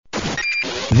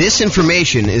This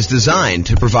information is designed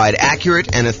to provide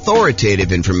accurate and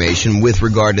authoritative information with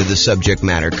regard to the subject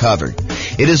matter covered.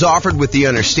 It is offered with the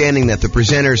understanding that the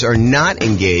presenters are not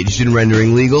engaged in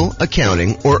rendering legal,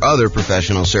 accounting, or other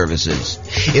professional services.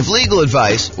 If legal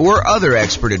advice or other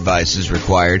expert advice is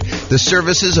required, the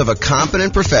services of a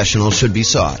competent professional should be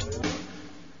sought.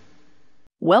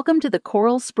 Welcome to the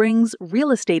Coral Springs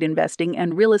Real Estate Investing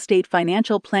and Real Estate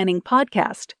Financial Planning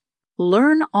Podcast.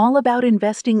 Learn all about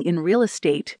investing in real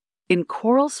estate in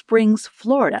Coral Springs,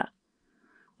 Florida.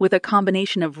 With a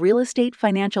combination of real estate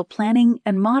financial planning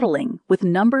and modeling with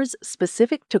numbers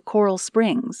specific to Coral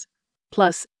Springs,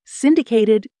 plus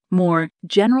syndicated, more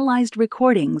generalized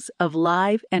recordings of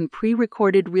live and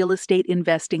pre-recorded real estate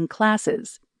investing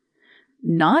classes.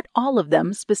 Not all of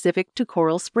them specific to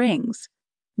Coral Springs.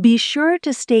 Be sure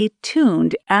to stay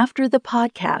tuned after the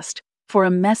podcast for a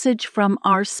message from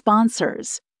our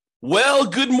sponsors. Well,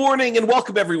 good morning and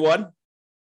welcome, everyone.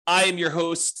 I am your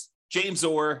host, James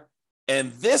Orr,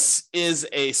 and this is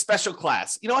a special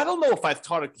class. I don't know if I've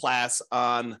taught a class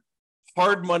on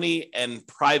hard money and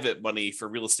private money for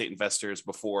real estate investors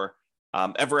before,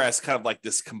 ever as kind of like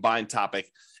this combined topic.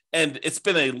 And it's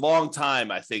been a long time,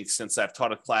 I think, since I've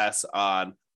taught a class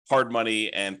on hard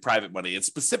money and private money, and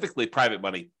specifically private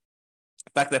money.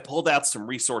 In fact, I pulled out some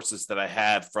resources that I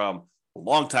had from a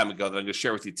long time ago that I'm going to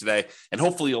share with you today, and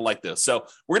hopefully you'll like this. So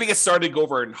we're going to get started, go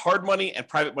over in hard money and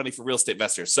private money for real estate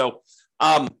investors. So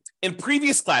in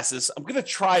previous classes, I'm going to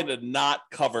try to not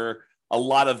cover a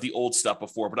lot of the old stuff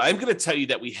before, but I'm going to tell you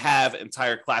that we have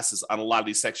entire classes on a lot of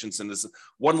these sections, and there's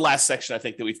one last section I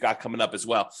think that we've got coming up as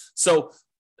well. So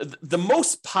the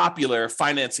most popular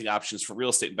financing options for real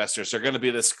estate investors are going to be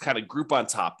this kind of group on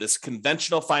top, this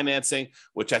conventional financing,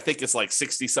 which I think is like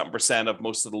 60-something% of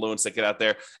most of the loans that get out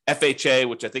there. FHA,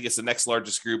 which I think is the next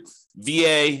largest group.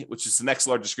 VA, which is the next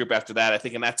largest group after that. I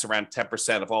think, and that's around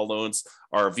 10% of all loans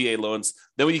are VA loans.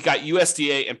 Then when you got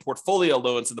USDA and portfolio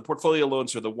loans, and the portfolio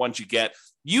loans are the ones you get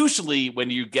usually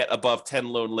when you get above 10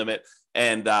 loan limit,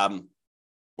 and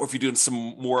or if you're doing some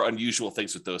more unusual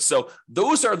things with those. So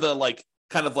those are the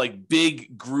kind of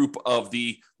big group of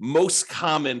the most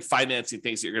common financing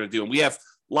things that you're going to do. And we have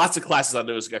lots of classes on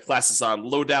those. We've got classes on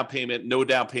low down payment, no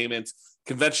down payment,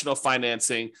 conventional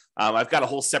financing. I've got a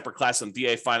whole separate class on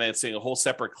VA financing, a whole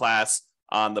separate class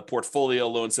on the portfolio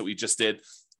loans that we just did.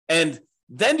 And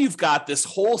then you've got this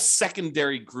whole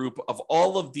secondary group of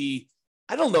all of the,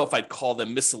 I don't know if I'd call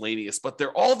them miscellaneous, but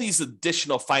they're all these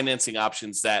additional financing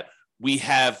options that we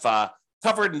have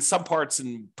covered in some parts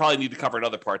and probably need to cover in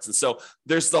other parts. And so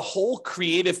there's the whole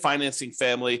creative financing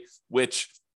family, which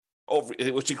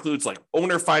includes like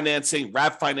owner financing,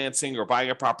 wrap financing, or buying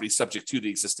a property subject to the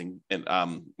existing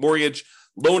mortgage,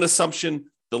 loan assumption,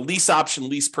 the lease option,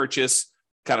 lease purchase,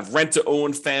 kind of rent to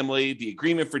own family, the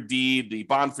agreement for deed, the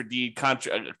bond for deed,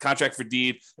 contract for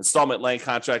deed, installment land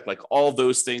contract, like all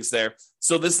those things there.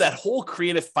 So there's that whole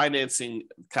creative financing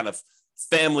kind of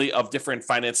family of different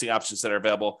financing options that are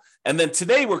available. And then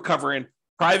today we're covering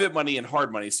private money and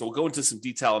hard money. So we'll go into some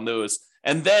detail on those.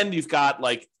 And then you've got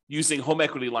using home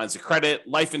equity lines of credit,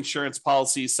 life insurance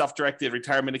policies, self-directed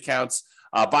retirement accounts,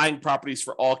 buying properties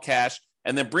for all cash,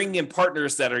 and then bringing in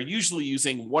partners that are usually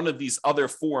using one of these other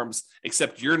forms,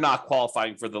 except you're not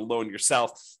qualifying for the loan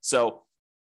yourself. So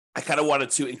I kind of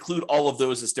wanted to include all of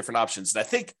those as different options. And I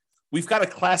think we've got a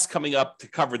class coming up to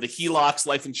cover the HELOCs,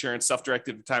 life insurance,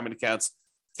 self-directed retirement accounts,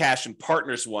 cash, and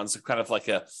partners ones, kind of like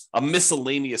a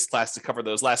miscellaneous class to cover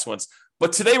those last ones.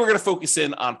 But today we're going to focus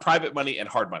in on private money and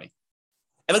hard money.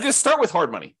 And I'm going to start with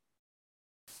hard money.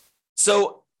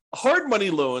 So hard money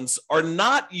loans are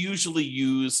not usually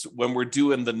used when we're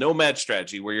doing the nomad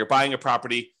strategy, where you're buying a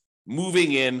property,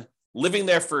 moving in, living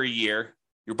there for a year.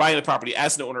 You're buying the property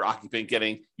as an owner-occupant,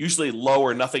 getting usually low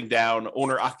or nothing down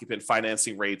owner-occupant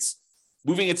financing rates,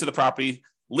 moving into the property,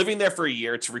 living there for a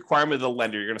year. It's a requirement of the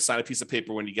lender. You're going to sign a piece of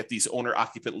paper when you get these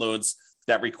owner-occupant loans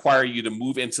that require you to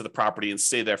move into the property and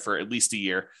stay there for at least a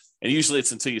year. And usually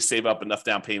it's until you save up enough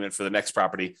down payment for the next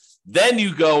property. Then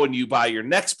you go and you buy your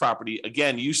next property,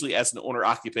 again, usually as an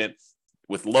owner-occupant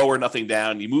with low or nothing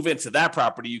down. You move into that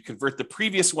property, you convert the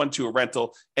previous one to a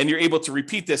rental, and you're able to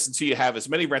repeat this until you have as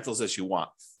many rentals as you want.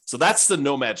 So that's the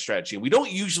nomad strategy. We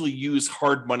don't usually use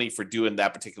hard money for doing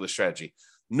that particular strategy,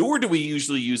 nor do we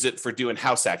usually use it for doing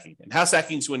house hacking. And house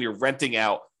hacking is when you're renting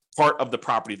out part of the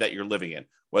property that you're living in,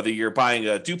 whether you're buying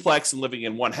a duplex and living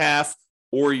in one half,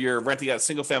 or you're renting out a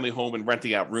single family home and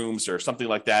renting out rooms or something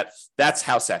like that. That's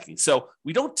house hacking. So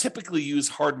we don't typically use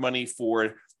hard money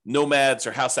for nomads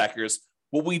or house hackers.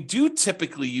 What we do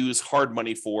typically use hard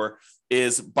money for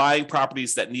is buying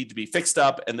properties that need to be fixed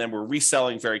up, and then we're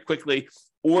reselling very quickly.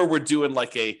 or we're doing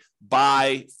like a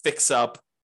buy, fix up,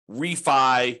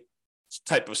 refi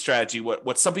type of strategy,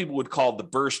 what some people would call the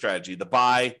BRRRR strategy, the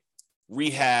buy,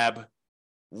 rehab,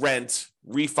 rent,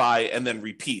 refi, and then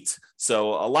repeat.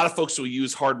 So a lot of folks will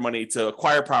use hard money to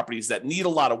acquire properties that need a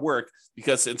lot of work,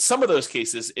 because in some of those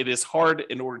cases, it is hard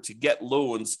in order to get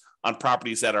loans on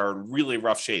properties that are in really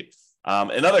rough shape.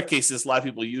 In other cases, a lot of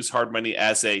people use hard money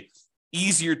as a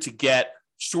easier to get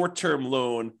short-term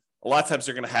loan. A lot of times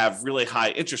they're going to have really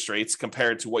high interest rates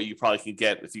compared to what you probably can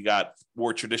get if you got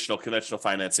more traditional conventional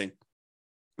financing.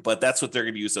 But that's what they're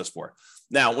going to use those for.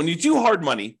 Now, when you do hard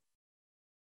money,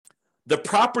 the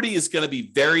property is going to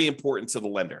be very important to the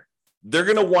lender. They're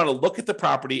going to want to look at the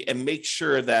property and make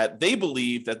sure that they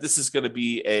believe that this is going to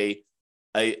be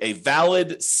a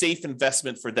valid, safe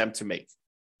investment for them to make.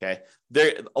 Okay.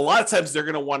 A lot of times they're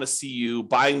going to want to see you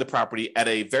buying the property at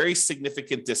a very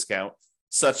significant discount,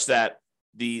 such that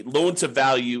the loan to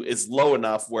value is low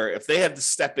enough where if they had to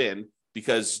step in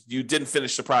because you didn't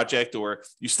finish the project or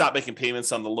you stop making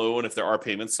payments on the loan, if there are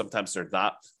payments, sometimes they're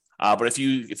not. But if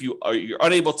you're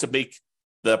unable to make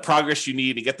the progress you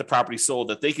need to get the property sold,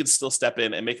 that they can still step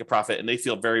in and make a profit, and they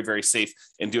feel very, very safe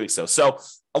in doing so. So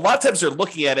a lot of times they're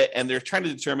looking at it and they're trying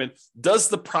to determine, does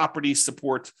the property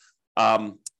support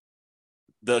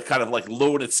the kind of like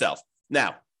loan itself?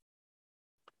 Now,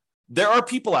 there are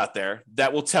people out there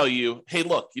that will tell you, hey,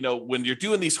 look, when you're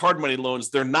doing these hard money loans,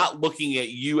 they're not looking at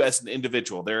you as an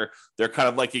individual. They're kind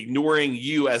of like ignoring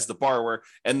you as the borrower,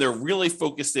 and they're really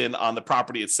focused in on the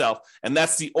property itself. And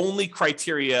that's the only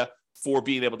criteria for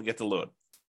being able to get the loan.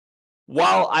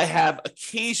 While I have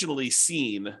occasionally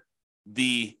seen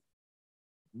the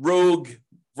rogue,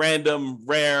 random,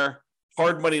 rare,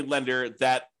 hard money lender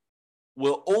that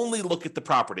will only look at the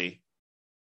property,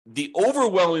 the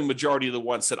overwhelming majority of the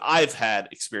ones that I've had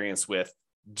experience with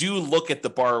do look at the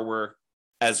borrower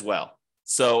as well.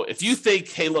 So if you think,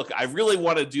 hey, look, I really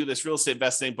want to do this real estate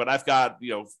investing, but I've got,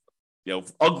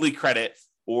 ugly credit,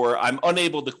 or I'm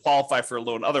unable to qualify for a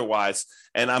loan otherwise,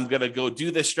 and I'm going to go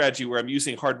do this strategy where I'm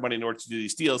using hard money in order to do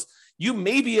these deals, you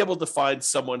may be able to find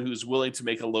someone who's willing to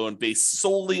make a loan based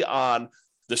solely on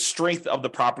the strength of the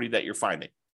property that you're finding.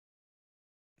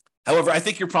 However, I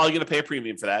think you're probably going to pay a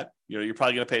premium for that. You're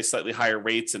probably going to pay slightly higher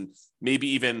rates and maybe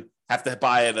even have to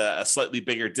buy at a slightly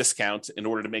bigger discount in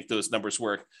order to make those numbers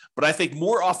work. But I think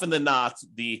more often than not,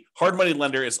 the hard money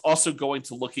lender is also going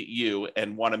to look at you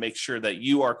and want to make sure that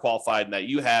you are qualified and that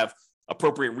you have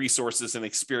appropriate resources and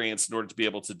experience in order to be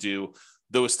able to do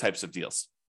those types of deals.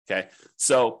 Okay.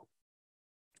 So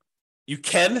you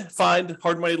can find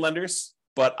hard money lenders,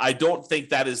 but I don't think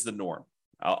that is the norm.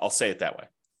 I'll say it that way.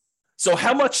 So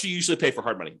how much do you usually pay for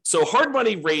hard money? So hard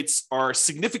money rates are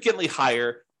significantly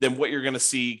higher than what you're going to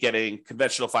see getting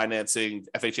conventional financing,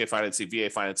 FHA financing, VA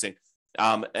financing.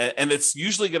 And it's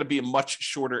usually going to be much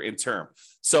shorter in term.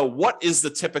 So what is the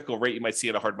typical rate you might see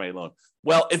in a hard money loan?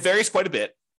 Well, it varies quite a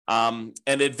bit. And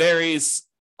it varies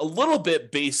a little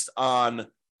bit based on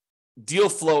deal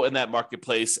flow in that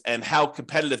marketplace and how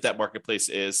competitive that marketplace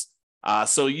is.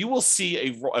 So you will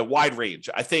see a wide range.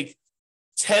 I think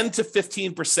 10 to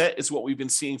 15% is what we've been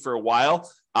seeing for a while.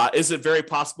 Is it very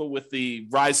possible with the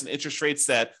rise in interest rates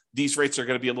that these rates are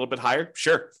going to be a little bit higher?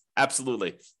 Sure,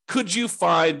 absolutely. Could you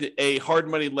find a hard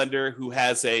money lender who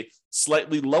has a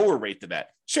slightly lower rate than that?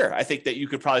 Sure, I think that you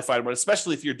could probably find one,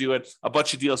 especially if you're doing a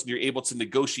bunch of deals and you're able to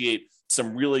negotiate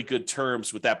some really good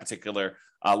terms with that particular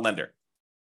lender.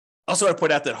 Also, I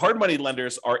point out that hard money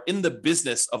lenders are in the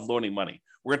business of loaning money.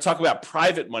 We're going to talk about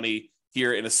private money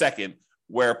here in a second,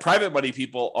 where private money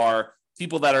people are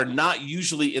people that are not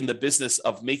usually in the business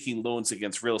of making loans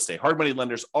against real estate. Hard money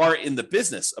lenders are in the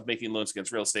business of making loans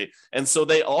against real estate, and so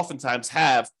they oftentimes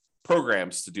have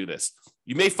programs to do this.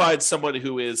 You may find someone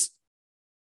who is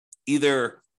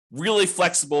either really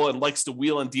flexible and likes to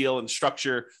wheel and deal and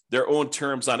structure their own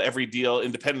terms on every deal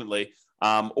independently,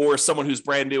 or someone who's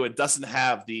brand new and doesn't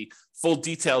have the full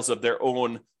details of their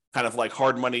own kind of like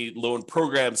hard money loan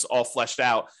programs all fleshed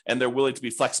out, and they're willing to be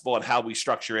flexible on how we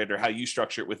structure it or how you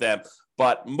structure it with them.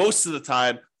 But most of the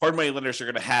time, hard money lenders are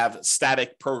going to have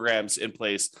static programs in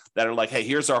place that are like, hey,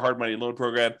 here's our hard money loan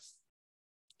program.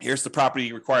 Here's the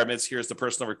property requirements. Here's the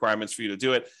personal requirements for you to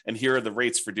do it. And here are the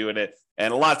rates for doing it.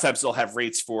 And a lot of times they'll have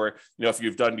rates for, if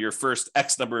you've done your first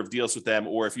X number of deals with them,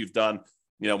 or if you've done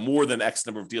more than X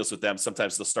number of deals with them,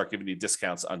 sometimes they'll start giving you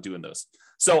discounts on doing those.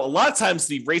 So a lot of times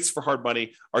the rates for hard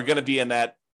money are going to be in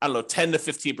that, 10 to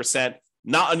 15%,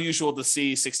 not unusual to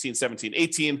see 16, 17,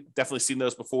 18, definitely seen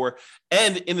those before.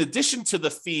 And in addition to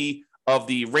the fee of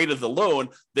the rate of the loan,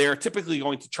 they're typically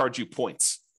going to charge you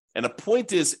points. And a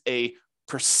point is a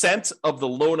percent of the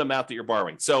loan amount that you're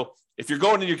borrowing. So If you're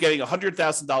going and you're getting a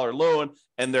 $100,000 loan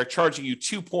and they're charging you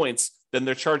 2 points, then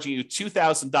they're charging you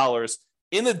 $2,000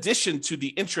 in addition to the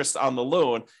interest on the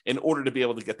loan in order to be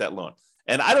able to get that loan.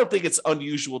 And I don't think it's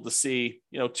unusual to see,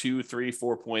 2, 3,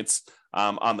 4 points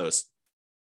on those.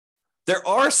 There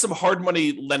are some hard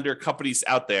money lender companies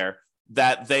out there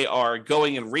that they are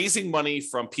going and raising money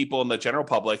from people in the general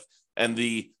public, and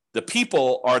the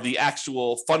people are the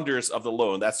actual funders of the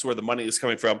loan. That's where the money is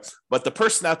coming from. But the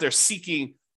person out there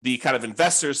seeking the kind of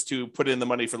investors to put in the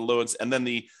money for the loans, and then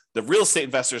the real estate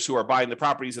investors who are buying the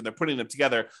properties and they're putting them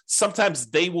together,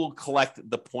 sometimes they will collect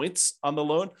the points on the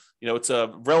loan. It's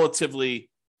a relatively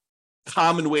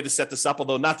common way to set this up,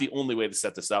 although not the only way to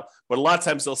set this up. But a lot of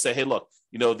times they'll say, hey, look,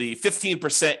 the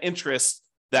 15% interest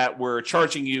that we're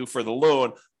charging you for the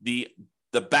loan, the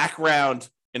background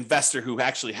investor who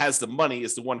actually has the money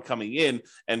is the one coming in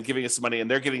and giving us the money, and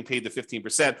they're getting paid the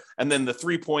 15%. And then the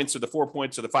 3 points or the 4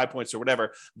 points or the 5 points or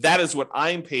whatever, that is what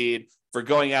I'm paid for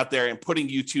going out there and putting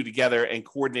you two together and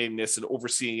coordinating this and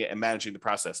overseeing it and managing the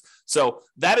process. So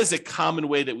that is a common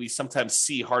way that we sometimes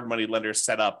see hard money lenders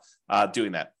set up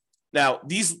doing that. Now,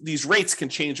 these rates can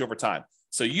change over time.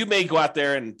 So you may go out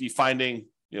there and be finding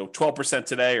 12%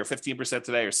 today or 15%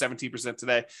 today or 17%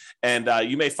 today. And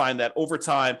you may find that over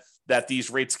time that these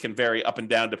rates can vary up and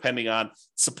down depending on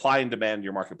supply and demand in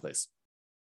your marketplace.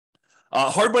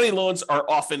 Hard money loans are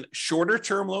often shorter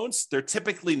term loans. They're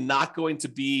typically not going to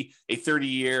be a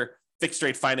 30-year fixed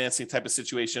rate financing type of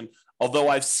situation. Although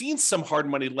I've seen some hard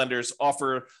money lenders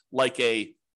offer like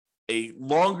a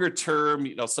longer term,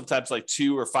 sometimes like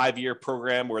 2 or 5 year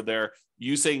program where they're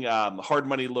using hard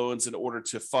money loans in order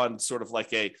to fund sort of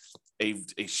like a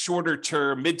shorter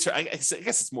term, midterm, I guess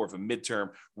it's more of a midterm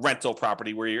rental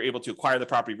property where you're able to acquire the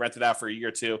property, rent it out for a year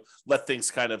or two, let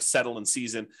things kind of settle in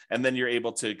season, and then you're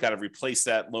able to kind of replace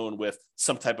that loan with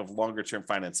some type of longer term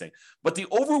financing. But the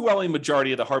overwhelming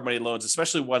majority of the hard money loans,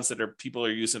 especially ones that people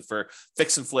are using for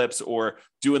fix and flips or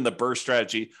doing the BRRRR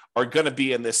strategy, are going to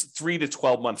be in this 3 to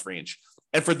 12 month range.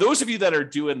 And for those of you that are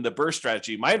doing the BRRRR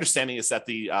strategy, my understanding is that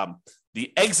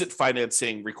the exit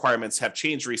financing requirements have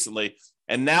changed recently.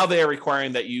 And now they are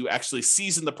requiring that you actually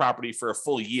season the property for a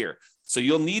full year. So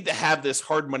you'll need to have this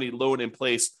hard money loan in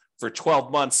place for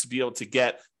 12 months to be able to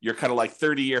get your kind of like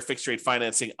 30-year fixed rate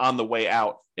financing on the way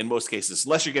out in most cases,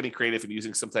 unless you're getting creative and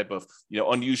using some type of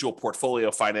unusual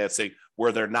portfolio financing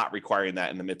where they're not requiring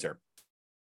that in the midterm.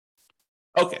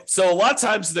 Okay, so a lot of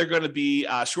times they're going to be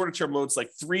shorter term loans, like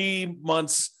 3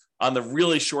 months on the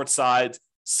really short side.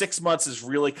 6 months is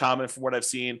really common from what I've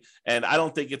seen. And I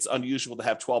don't think it's unusual to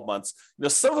have 12 months.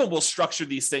 Some of them will structure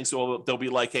these things. So they'll be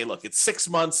like, hey, look, it's 6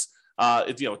 months.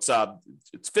 It's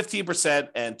 15%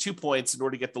 and 2 points in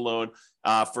order to get the loan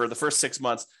for the first 6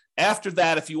 months. After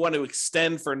that, if you want to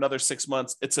extend for another 6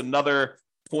 months, it's another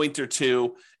point or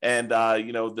two. And,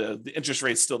 the interest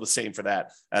rate's still the same for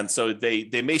that. And so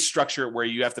they may structure it where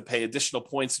you have to pay additional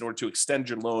points in order to extend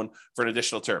your loan for an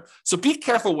additional term. So be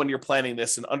careful when you're planning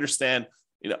this and understand,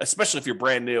 especially if you're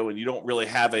brand new and you don't really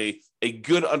have a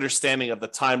good understanding of the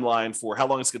timeline for how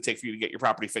long it's going to take for you to get your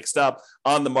property fixed up,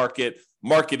 on the market,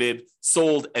 marketed,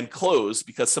 sold, and closed,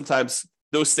 because sometimes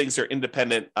those things are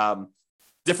independent,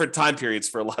 different time periods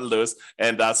for a lot of those.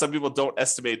 And some people don't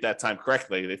estimate that time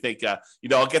correctly. They think,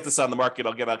 I'll get this on the market,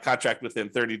 I'll get a contract within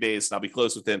 30 days, and I'll be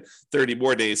closed within 30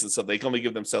 more days. And so they can only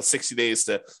give themselves 60 days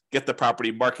to get the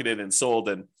property marketed and sold.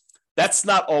 And that's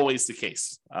not always the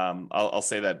case. I'll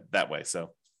say that way.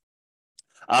 So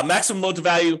maximum loan to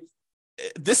value,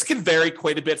 this can vary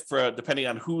quite a bit depending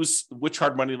on which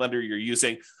hard money lender you're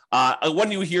using. One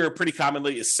you hear pretty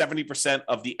commonly is 70%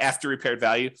 of the after repaired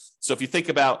value. So if you think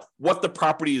about what the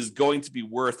property is going to be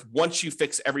worth once you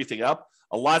fix everything up,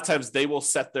 a lot of times they will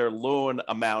set their loan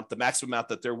amount, the maximum amount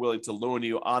that they're willing to loan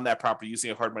you on that property using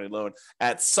a hard money loan,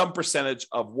 at some percentage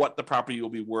of what the property will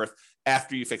be worth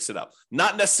after you fix it up.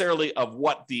 Not necessarily of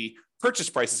what the purchase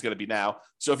price is going to be now.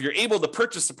 So if you're able to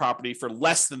purchase the property for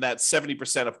less than that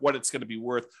 70% of what it's going to be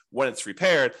worth when it's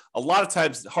repaired, a lot of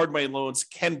times hard money loans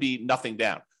can be nothing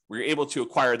down, where you're able to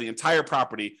acquire the entire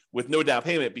property with no down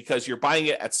payment because you're buying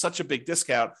it at such a big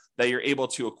discount that you're able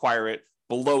to acquire it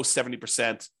below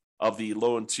 70% of the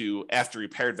loan to after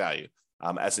repaired value,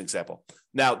 as an example.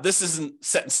 Now, this isn't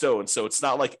set in stone, so it's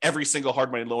not like every single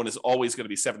hard money loan is always going to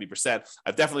be 70%.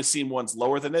 I've definitely seen ones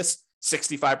lower than this.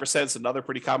 65% is another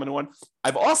pretty common one.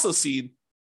 I've also seen,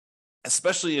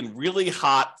 especially in really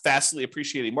hot, fastly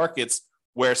appreciating markets,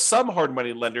 where some hard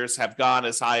money lenders have gone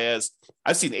as high as,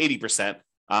 I've seen 80%.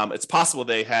 It's possible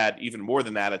they had even more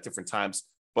than that at different times,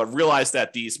 but realize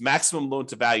that these maximum loan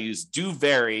to values do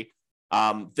vary.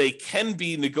 They can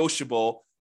be negotiable,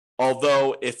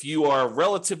 Although if you are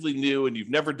relatively new and you've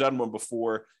never done one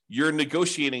before, your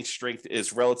negotiating strength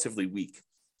is relatively weak,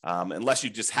 unless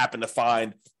you just happen to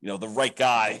find, the right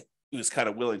guy who's kind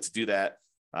of willing to do that,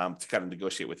 to kind of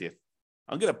negotiate with you.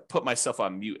 I'm going to put myself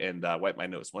on mute and wipe my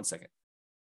nose. 1 second.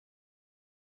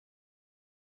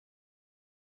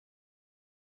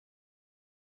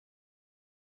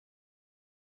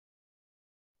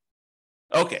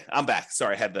 Okay, I'm back.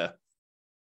 Sorry, I had to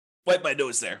wipe my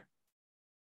nose there.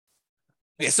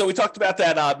 Okay, so we talked about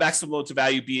that maximum loan to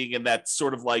value being in that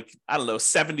sort of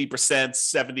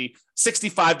 70%,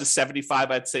 65 to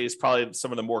 75, I'd say is probably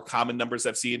some of the more common numbers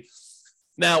I've seen.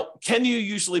 Now, can you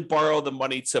usually borrow the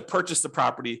money to purchase the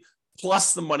property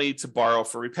plus the money to borrow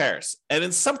for repairs? And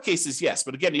in some cases, yes.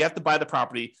 But again, you have to buy the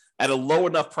property at a low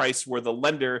enough price where the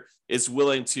lender is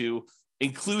willing to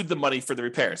include the money for the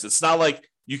repairs. It's not like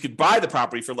you could buy the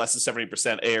property for less than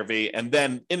 70% ARV, and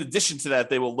then in addition to that,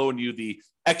 they will loan you the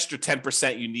extra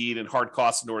 10% you need in hard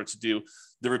costs in order to do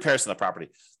the repairs on the property.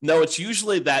 No, it's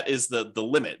usually that is the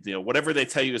limit. Whatever they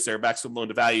tell you is their maximum loan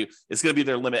to value is going to be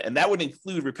their limit, and that would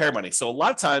include repair money. So a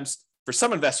lot of times for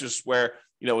some investors where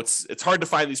it's hard to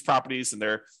find these properties and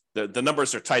the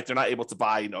numbers are tight, they're not able to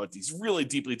buy these really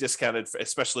deeply discounted,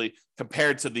 especially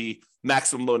compared to the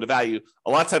maximum loan to value. A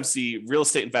lot of times the real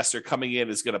estate investor coming in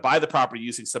is going to buy the property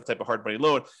using some type of hard money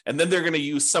loan, and then they're going to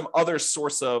use some other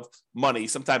source of money,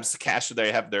 sometimes the cash that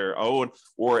they have their own,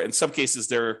 or in some cases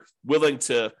they're willing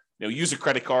to use a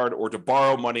credit card or to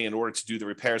borrow money in order to do the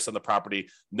repairs on the property,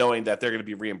 knowing that they're going to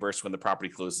be reimbursed when the property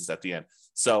closes at the end.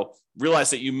 So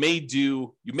realize that you may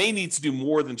need to do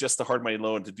more than just the hard money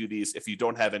loan to do these if you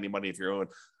don't have any money of your own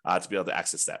to be able to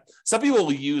access that. Some people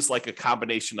will use a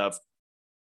combination of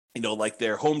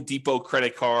their Home Depot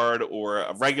credit card or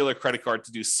a regular credit card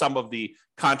to do some of the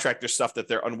contractor stuff that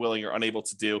they're unwilling or unable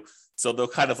to do. So they'll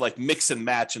kind of mix and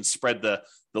match and spread the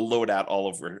load out all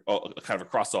over, kind of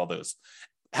across all those.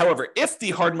 However, if the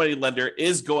hard money lender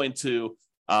is going to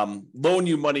loan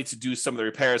you money to do some of the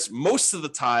repairs, most of the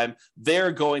time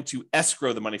they're going to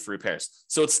escrow the money for repairs.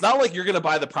 So it's not like you're going to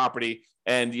buy the property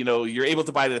and you're able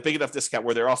to buy it at a big enough discount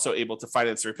where they're also able to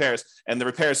finance the repairs, and the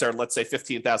repairs are, let's say,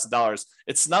 $15,000.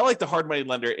 It's not like the hard money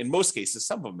lender, in most cases,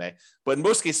 some of them may, but in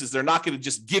most cases, they're not going to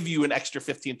just give you an extra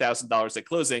 $15,000 at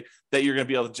closing that you're going to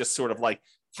be able to just sort of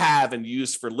have and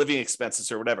use for living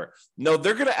expenses or whatever. No,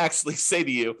 they're going to actually say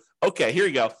to you, okay, here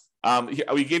you go.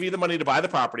 We gave you the money to buy the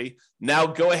property. Now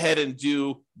go ahead and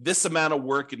do this amount of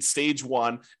work in stage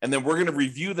one, and then we're going to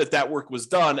review that work was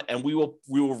done, and we will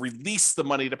release the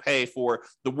money to pay for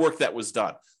the work that was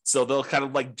done. So they'll kind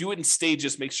of do it in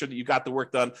stages, make sure that you got the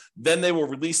work done. Then they will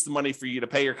release the money for you to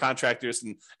pay your contractors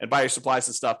and buy your supplies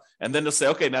and stuff. And then they'll say,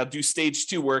 okay, now do stage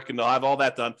 2 work, and they'll have all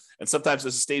that done. And sometimes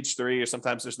there's a stage 3, or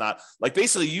sometimes there's not.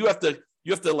 Basically you have to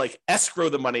escrow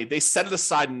the money. They set it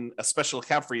aside in a special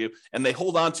account for you, and they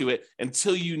hold on to it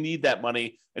until you need that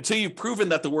money, until you've proven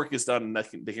that the work is done,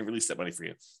 and they can release that money for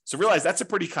you. So realize that's a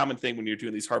pretty common thing when you're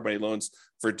doing these hard money loans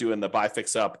for doing the buy,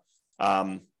 fix up,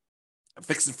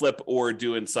 fix and flip, or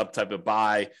doing some type of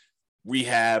buy,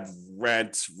 rehab,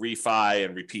 rent, refi,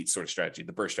 and repeat sort of strategy,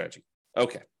 the BRRRR strategy.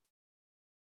 Okay.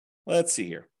 Let's see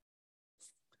here.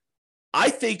 I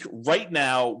think right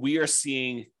now we are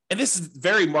seeing, and this is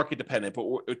very market dependent,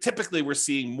 but typically we're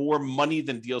seeing more money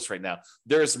than deals right now.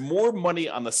 There's more money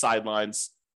on the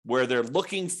sidelines where they're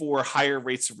looking for higher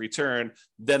rates of return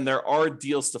than there are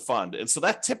deals to fund. And so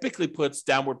that typically puts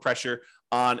downward pressure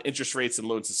on interest rates and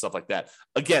loans and stuff like that.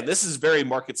 Again, this is very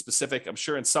market specific. I'm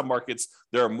sure in some markets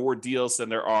there are more deals than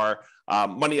there are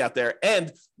money out there.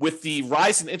 And with the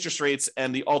rise in interest rates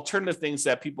and the alternative things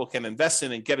that people can invest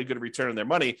in and get a good return on their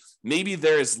money, maybe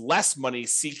there is less money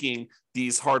seeking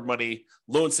these hard money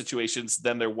loan situations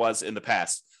than there was in the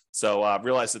past. So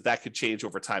realize that could change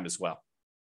over time as well.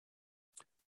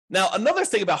 Now, another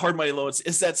thing about hard money loans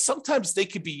is that sometimes they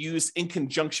could be used in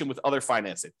conjunction with other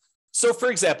financing. So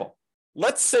for example,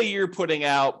 let's say you're putting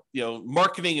out,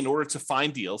 marketing in order to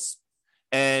find deals,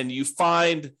 and you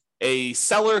find a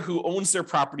seller who owns their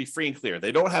property free and clear.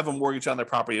 They don't have a mortgage on their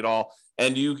property at all.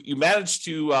 And you manage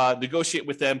to negotiate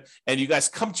with them, and you guys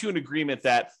come to an agreement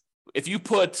that if you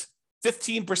put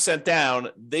 15% down,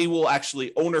 they will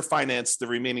actually owner finance the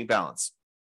remaining balance.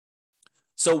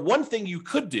 So one thing you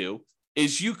could do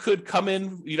is you could come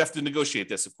in, you'd have to negotiate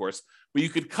this, of course, but you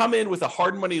could come in with a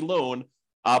hard money loan,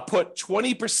 put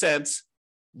 20%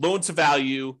 loan to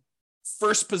value,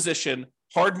 first position,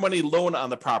 hard money loan on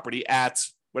the property at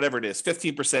whatever it is,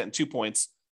 15% and 2 points,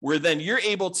 where then you're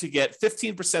able to get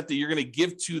 15% that you're going to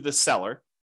give to the seller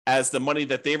as the money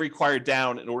that they require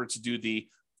down in order to do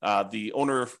the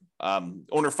owner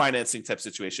owner financing type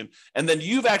situation. And then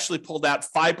you've actually pulled out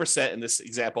 5% in this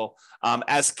example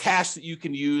as cash that you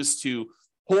can use to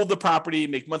hold the property,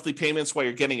 make monthly payments while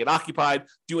you're getting it occupied,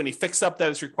 do any fix up that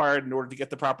is required in order to get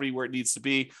the property where it needs to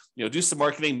be, do some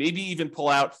marketing, maybe even pull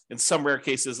out, in some rare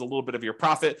cases, a little bit of your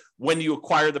profit when you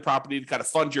acquire the property to kind of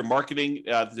fund your marketing,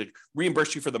 to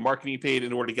reimburse you for the marketing you paid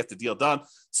in order to get the deal done.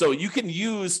 So you can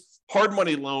use hard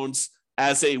money loans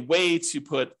as a way to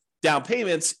put down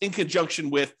payments in conjunction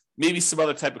with maybe some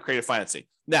other type of creative financing.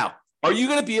 Now, are you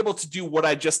going to be able to do what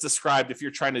I just described if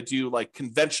you're trying to do like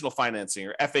conventional financing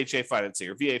or FHA financing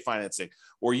or VA financing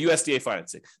or USDA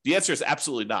financing? The answer is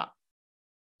absolutely not.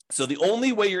 So the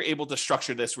only way you're able to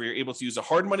structure this, where you're able to use a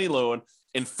hard money loan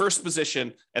in first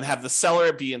position and have the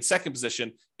seller be in second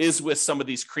position, is with some of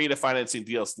these creative financing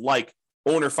deals like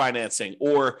owner financing,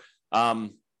 or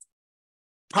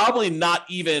probably not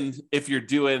even if you're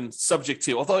doing subject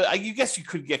to, although I guess you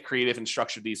could get creative and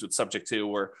structure these with subject to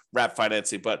or wrap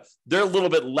financing, but they're a little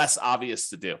bit less obvious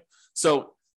to do.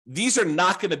 So these are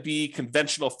not going to be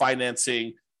conventional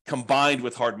financing combined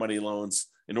with hard money loans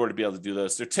in order to be able to do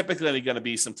those. They're typically going to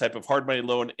be some type of hard money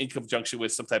loan in conjunction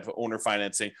with some type of owner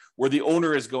financing, where the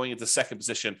owner is going into second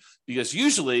position, because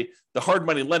usually the hard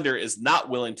money lender is not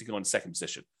willing to go into second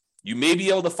position. You may be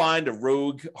able to find a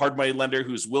rogue hard money lender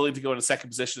who's willing to go into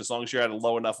second position as long as you're at a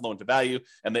low enough loan to value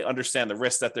and they understand the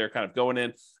risk that they're kind of going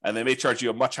in, and they may charge you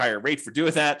a much higher rate for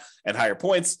doing that and higher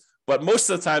points. But most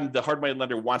of the time, the hard money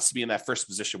lender wants to be in that first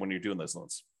position when you're doing those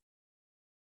loans.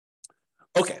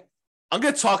 Okay, I'm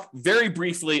going to talk very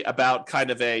briefly about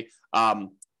kind of a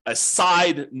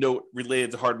side note related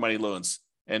to hard money loans.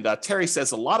 And Terry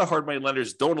says a lot of hard money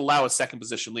lenders don't allow a second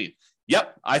position lead.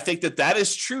 Yep, I think that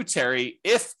is true, Terry.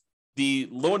 If the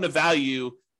loan to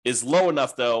value is low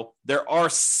enough, though, there are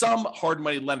some hard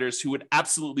money lenders who would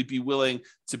absolutely be willing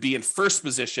to be in first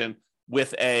position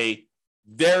with a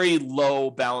very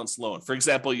low balance loan. For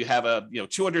example, you have a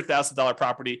 $200,000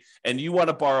 property and you want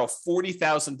to borrow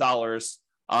 $40,000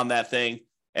 on that thing,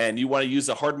 and you want to use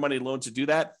a hard money loan to do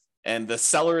that, and the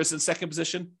seller is in second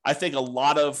position. I think a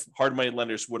lot of hard money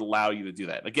lenders would allow you to do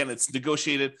that. Again, it's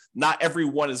negotiated. Not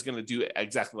everyone is going to do it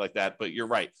exactly like that, but you're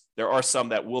right. There are some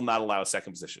that will not allow a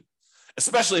second position,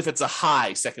 especially if it's a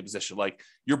high second position. Like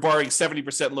you're borrowing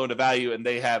 70% loan to value and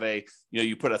they have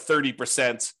you put a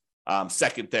 30%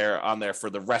 second on there for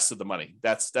the rest of the money.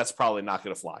 That's probably not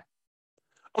going to fly.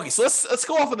 Okay, so let's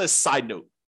go off on this side note.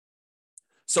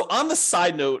 So on the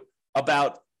side note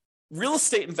about real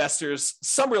estate investors,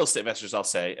 some real estate investors, I'll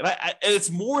say, and it's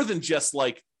more than just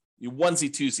like onesie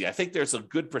twosie. I think there's a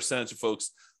good percentage of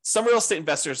folks. Some real estate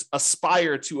investors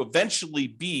aspire to eventually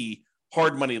be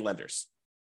hard money lenders.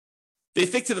 They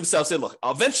think to themselves, "Hey, look,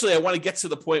 eventually I want to get to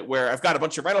the point where I've got a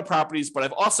bunch of rental properties, but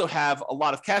I've also have a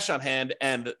lot of cash on hand,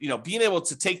 and being able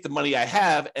to take the money I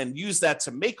have and use that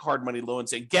to make hard money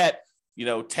loans and get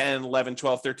 10, 11,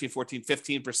 12, 13, 14,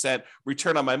 15%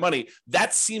 return on my money.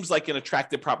 That seems like an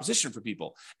attractive proposition for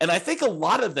people." And I think a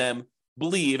lot of them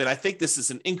believe, and I think this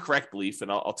is an incorrect belief,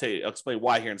 and I'll explain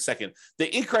why here in a second.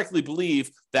 They incorrectly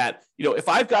believe that, if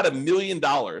I've got $1 million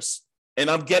and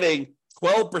I'm getting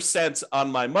 12%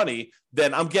 on my money,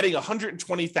 then I'm getting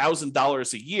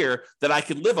 $120,000 a year that I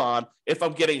can live on if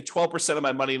I'm getting 12% of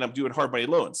my money and I'm doing hard money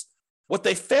loans. What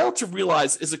they fail to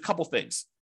realize is a couple things.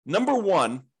 Number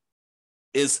one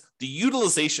is the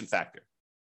utilization factor.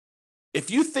 If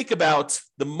you think about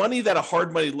the money that a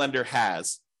hard money lender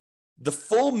has, the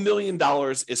full $1 million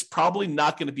is probably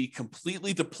not going to be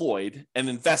completely deployed and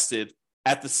invested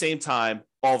at the same time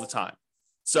all the time.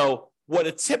 So what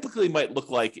it typically might look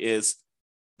like is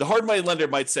the hard money lender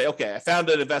might say, okay, I found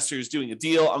an investor who's doing a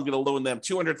deal. I'm going to loan them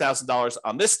 $200,000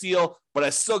 on this deal, but I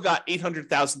still got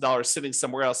 $800,000 sitting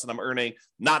somewhere else and I'm earning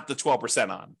not the 12%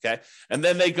 on, okay? And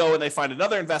then they go and they find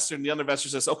another investor, and the other investor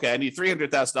says, okay, I need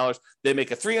 $300,000. They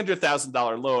make a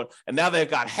 $300,000 loan, and now they've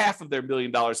got half of their $1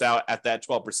 million out at that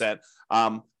 12%.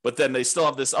 But then they still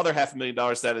have this other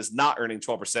 $500,000 that is not earning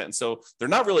 12%. And so they're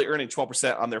not really earning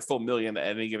 12% on their full $1 million at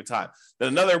any given time. Then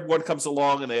another one comes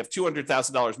along and they have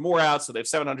 $200,000 more out. So they have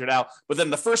 $700,000 out, but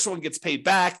then the first one gets paid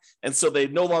back. And so they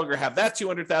no longer have that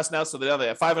 $200,000 out. So now they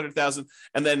have $500,000.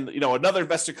 And then, another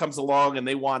investor comes along and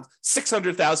they want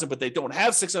 $600,000, but they don't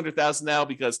have $600,000 now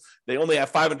because they only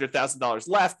have $500,000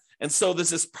 left. And so there's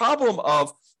this problem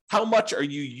of, how much are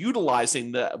you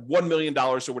utilizing the $1 million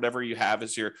or whatever you have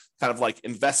as your kind of like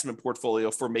investment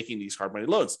portfolio for making these hard money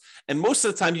loans? And most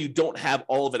of the time you don't have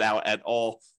all of it out at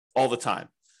all the time.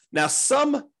 Now,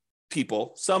 some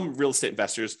people, some real estate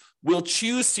investors will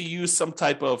choose to use some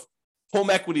type of home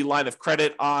equity line of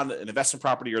credit on an investment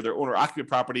property or their owner occupant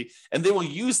property, and they will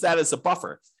use that as a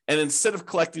buffer. And instead of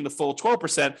collecting the full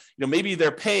 12%, maybe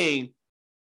they're paying,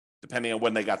 depending on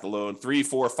when they got the loan, 3,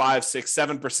 4, 5, 6,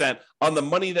 7% on the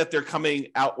money that they're coming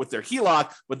out with their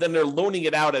HELOC, but then they're loaning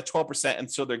it out at 12%.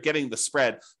 And so they're getting the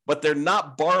spread, but they're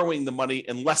not borrowing the money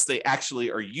unless they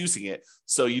actually are using it.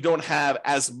 So you don't have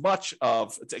as much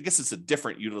of, I guess it's a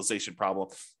different utilization problem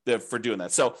for doing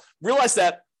that. So realize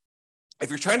that if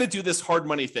you're trying to do this hard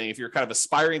money thing, if you're kind of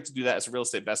aspiring to do that as a real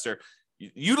estate investor,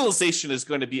 utilization is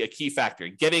going to be a key factor.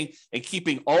 Getting and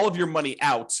keeping all of your money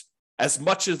out as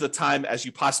much of the time as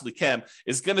you possibly can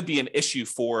is going to be an issue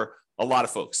for a lot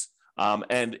of folks.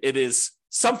 And it is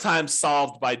sometimes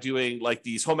solved by doing like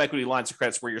these home equity lines of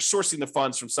credits where you're sourcing the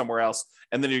funds from somewhere else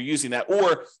and then you're using that,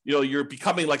 or you're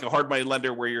becoming like a hard money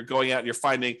lender where you're going out and you're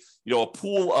finding a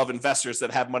pool of investors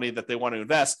that have money that they want to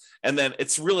invest, and then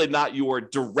it's really not your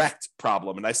direct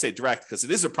problem. And I say direct because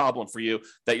it is a problem for you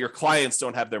that your clients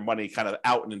don't have their money kind of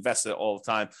out and invested all the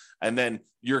time, and then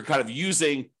you're kind of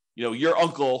using your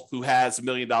uncle who has $1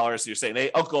 million. You're saying, hey,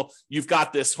 uncle, you've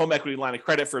got this home equity line of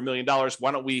credit for $1 million.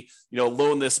 Why don't we,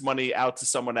 loan this money out to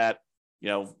someone at,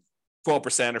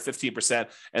 12% or 15%.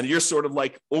 And you're sort of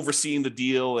like overseeing the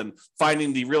deal and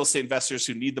finding the real estate investors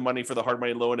who need the money for the hard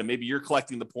money loan. And maybe you're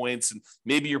collecting the points and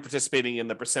maybe you're participating in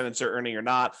the percentage they're earning or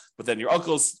not. But then your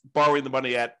uncle's borrowing the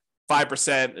money at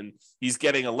 5% and he's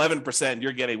getting 11% and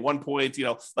you're getting 1 point,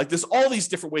 like there's all these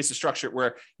different ways to structure it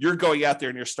where you're going out there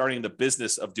and you're starting the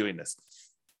business of doing this.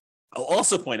 I'll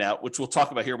also point out, which we'll talk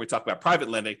about here when we talk about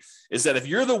private lending, is that if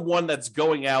you're the one that's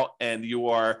going out and you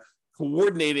are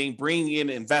coordinating, bringing in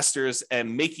investors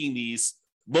and making these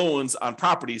loans on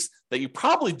properties, that you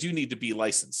probably do need to be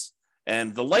licensed.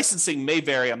 And the licensing may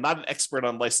vary. I'm not an expert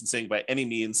on licensing by any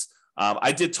means.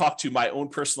 I did talk to my own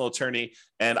personal attorney,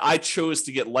 and I chose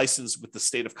to get licensed with the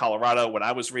state of Colorado when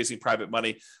I was raising private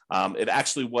money. It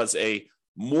actually was a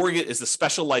mortgage, is a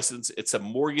special license. It's a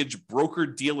mortgage broker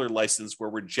dealer license where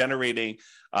we're generating,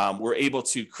 we're able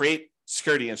to create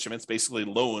security instruments, basically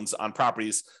loans on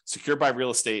properties secured by real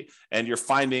estate, and you're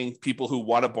finding people who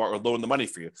want to borrow or loan the money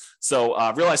for you. So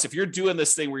realize if you're doing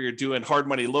this thing where you're doing hard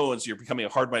money loans, you're becoming a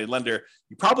hard money lender,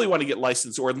 you probably want to get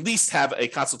licensed or at least have a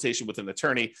consultation with an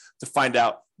attorney to find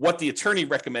out what the attorney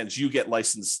recommends you get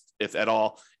licensed, if at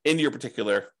all, in your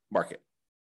particular market.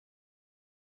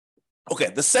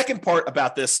 Okay, the second part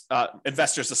about this,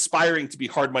 investors aspiring to be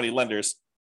hard money lenders,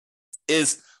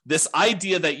 is this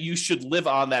idea that you should live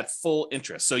on that full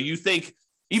interest. So you think,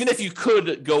 even if you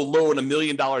could go loan $1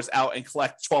 million out and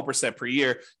collect 12% per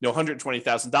year,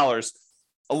 $120,000,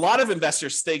 a lot of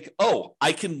investors think, oh,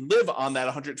 I can live on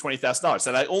that $120,000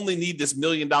 and I only need this $1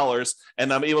 million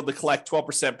and I'm able to collect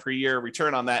 12% per year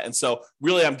return on that. And so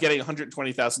really I'm getting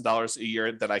 $120,000 a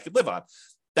year that I could live on.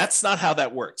 That's not how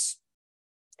that works.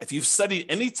 If you've studied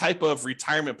any type of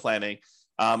retirement planning,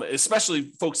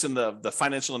 especially folks in the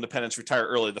financial independence, retire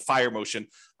early, the FIRE motion,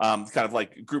 kind of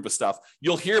like group of stuff,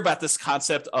 you'll hear about this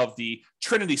concept of the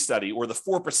Trinity study or the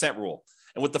 4% rule.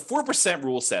 And what the 4%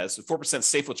 rule says, the 4%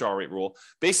 safe withdrawal rate rule,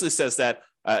 basically says that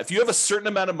if you have a certain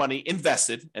amount of money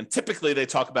invested, and typically they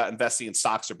talk about investing in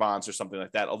stocks or bonds or something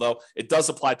like that, although it does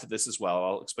apply to this as well.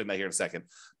 I'll explain that here in a second.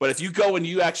 But if you go and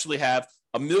you actually have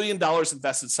 $1 million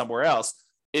invested somewhere else,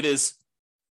 it is,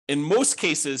 in most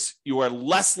cases, you are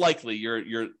less likely,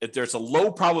 there's a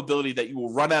low probability that you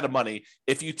will run out of money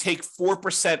if you take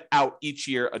 4% out each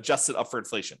year, adjusted up for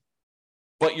inflation.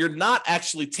 But you're not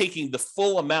actually taking the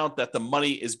full amount that the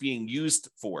money is being used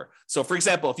for. So for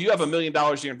example, if you have $1 million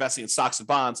you're investing in stocks and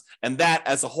bonds, and that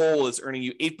as a whole is earning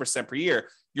you 8% per year,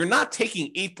 you're not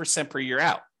taking 8% per year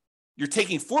out. You're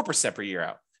taking 4% per year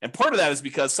out. And part of that is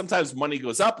because sometimes money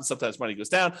goes up and sometimes money goes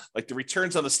down. Like the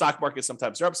returns on the stock market,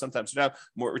 sometimes are up, sometimes are down.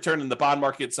 More return in the bond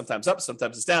market, sometimes up,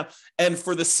 sometimes it's down. And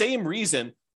for the same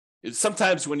reason,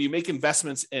 sometimes when you make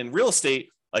investments in real estate,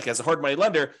 like as a hard money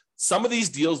lender, some of these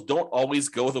deals don't always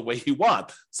go the way you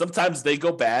want. Sometimes they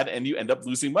go bad and you end up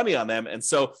losing money on them. And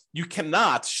so you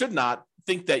should not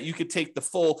think that you could take the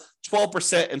full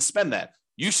 12% and spend that.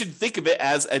 You should think of it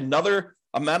as another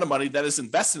amount of money that is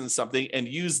invested in something and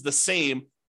use the same,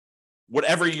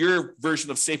 whatever your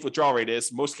version of safe withdrawal rate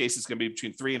is. Most cases it's going to be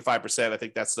between 3 and 5%. I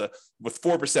think that's with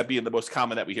 4% being the most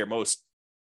common that we hear most.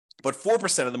 But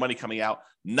 4% of the money coming out,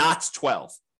 not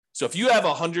 12. So if you have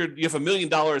 $1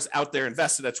 million out there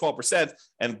invested at 12%,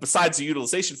 and besides the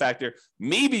utilization factor,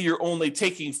 maybe you're only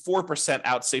taking 4%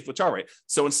 out safe withdrawal rate.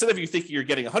 So instead of you thinking you're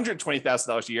getting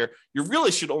 $120,000 a year, you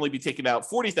really should only be taking out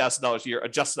 $40,000 a year,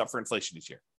 adjusted up for inflation each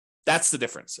year. That's the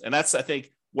difference. And that's, I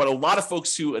think, what a lot of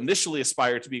folks who initially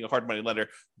aspire to being a hard money lender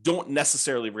don't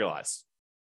necessarily realize.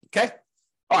 Okay.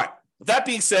 All right. With that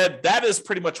being said, that is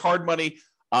pretty much hard money.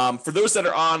 For those that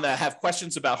are on that have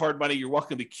questions about hard money, you're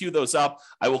welcome to queue those up.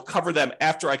 I will cover them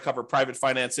after I cover private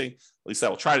financing. At least I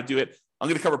will try to do it. I'm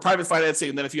going to cover private financing,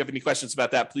 and then if you have any questions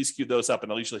about that, please queue those up,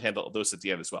 and I'll usually handle those at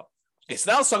the end as well. Okay,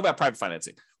 so now let's talk about private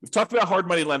financing. We've talked about hard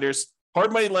money lenders.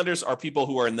 Hard money lenders are people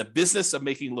who are in the business of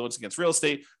making loans against real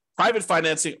estate. Private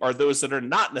financing are those that are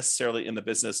not necessarily in the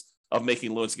business of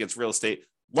making loans against real estate,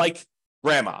 like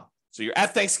grandma. So you're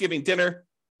at Thanksgiving dinner,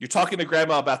 you're talking to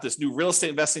grandma about this new real estate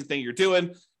investing thing you're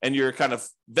doing, and you're kind of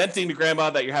venting to grandma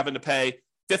that you're having to pay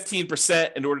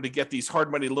 15% in order to get these hard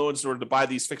money loans in order to buy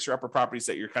these fixer-upper properties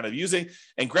that you're kind of using.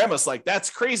 And grandma's like, that's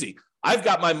crazy. I've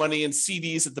got my money in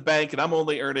CDs at the bank, and I'm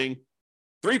only earning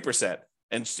 3%.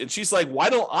 And she's like, why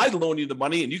don't I loan you the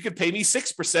money and you can pay me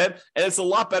 6%? And it's a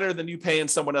lot better than you paying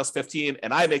someone else 15,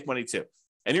 and I make money too.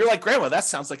 And you're like, grandma, that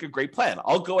sounds like a great plan.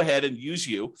 I'll go ahead and use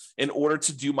you in order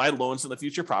to do my loans on the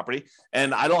future property.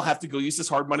 And I don't have to go use this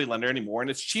hard money lender anymore. And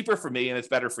it's cheaper for me and it's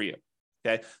better for you.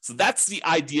 Okay. So that's the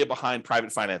idea behind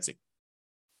private financing.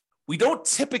 We don't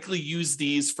typically use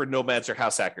these for nomads or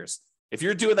house hackers. If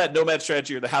you're doing that nomad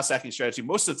strategy or the house hacking strategy,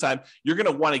 most of the time, you're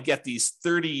going to want to get these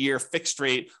 30-year fixed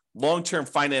rate, long-term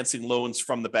financing loans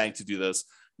from the bank to do this.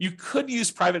 You could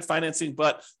use private financing,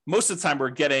 but most of the time we're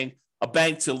getting a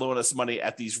bank to loan us money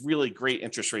at these really great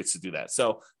interest rates to do that.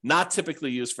 So not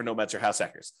typically used for nomads or house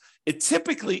hackers. It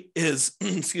typically is,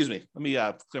 excuse me, let me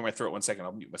clear my throat 1 second.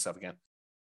 I'll mute myself again.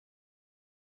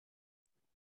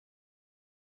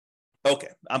 Okay,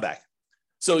 I'm back.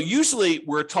 So usually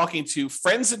we're talking to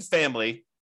friends and family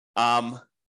and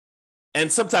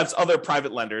sometimes other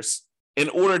private lenders in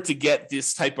order to get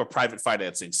this type of private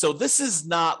financing. So this is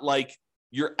not like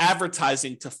you're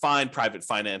advertising to find private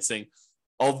financing,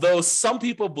 although some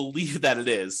people believe that it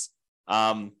is.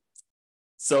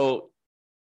 So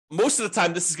most of the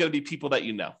time, this is going to be people that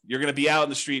you know. You're going to be out in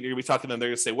the street, and you're going to be talking to them. They're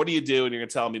going to say, what do you do? And you're going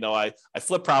to tell them, I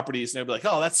flip properties. And they'll be like,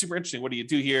 oh, that's super interesting. What do you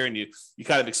do here? And you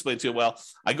kind of explain to them, well,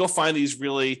 I go find these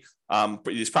really,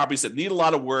 these properties that need a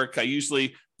lot of work. I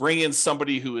usually bring in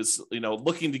somebody who is,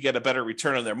 looking to get a better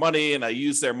return on their money. And I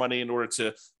use their money in order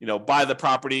to, buy the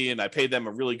property, and I pay them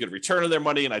a really good return on their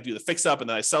money. And I do the fix up, and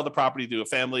then I sell the property to a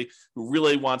family who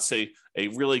really wants a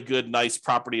really good, nice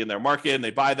property in their market. And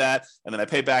they buy that. And then I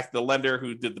pay back the lender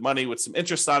who did the money with some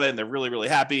interest on it. And they're really, really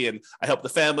happy. And I help the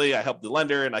family, I help the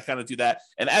lender, and I kind of do that.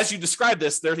 And as you describe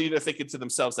this, they're either thinking to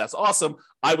themselves, that's awesome.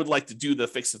 I would like to do the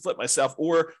fix and flip myself.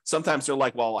 Or sometimes they're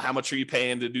like, well, how much are you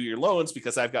paying to do your loans?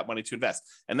 Because I've got money to invest.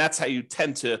 And that's how you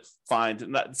tend to find,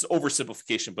 and that's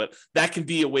oversimplification, but that can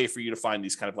be a way for you to find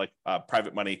these kind of like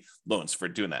private money loans for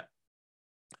doing that.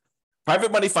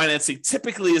 Private money financing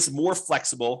typically is more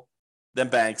flexible than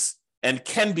banks and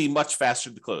can be much faster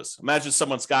to close. Imagine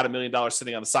someone's got $1 million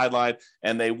sitting on the sideline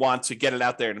and they want to get it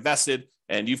out there and invested,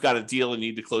 and you've got a deal and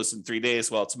you need to close in 3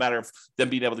 days. Well, it's a matter of them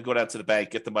being able to go down to the bank,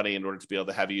 get the money in order to be able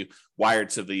to have you wired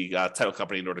to the title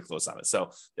company in order to close on it.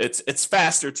 So it's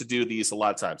faster to do these a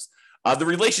lot of times. The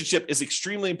relationship is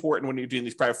extremely important when you're doing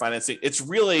these private financing. It's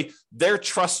really their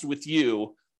trust with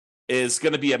you is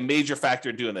going to be a major factor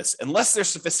in doing this. Unless they're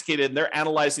sophisticated and they're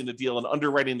analyzing the deal and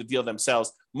underwriting the deal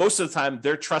themselves, most of the time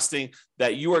they're trusting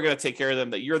that you are going to take care of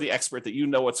them, that you're the expert, that you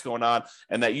know what's going on,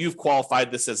 and that you've qualified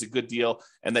this as a good deal,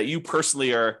 and that you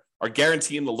personally are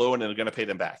guaranteeing the loan and are going to pay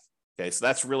them back. Okay, so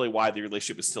that's really why the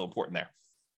relationship is still important there.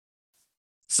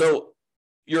 So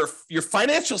your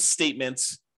financial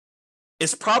statements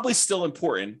is probably still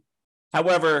important.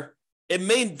 However, they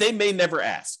may never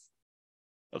ask.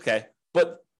 Okay,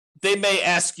 but they may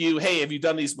ask you, hey, have you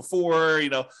done these before?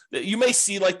 You may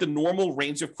see like the normal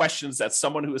range of questions that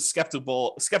someone who is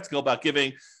skeptical about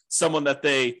giving someone that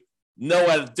they know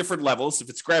at different levels. If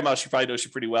it's grandma, she probably knows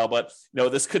you pretty well, but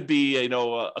this could be,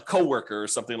 a coworker or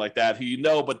something like that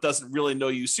who but doesn't really know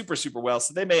you super, super well.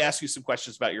 So they may ask you some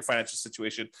questions about your financial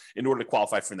situation in order to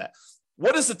qualify for that.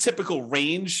 What is the typical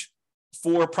range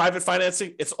for private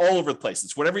financing? It's all over the place.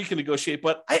 It's whatever you can negotiate.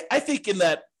 But I think in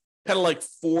that kind of like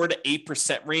 4 to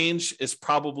 8% range is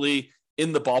probably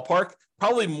in the ballpark,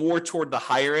 probably more toward the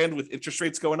higher end with interest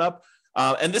rates going up.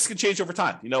 And this can change over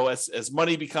time. As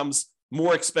money becomes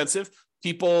more expensive,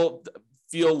 people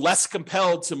feel less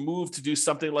compelled to move to do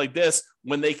something like this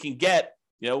when they can get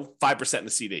 5% in the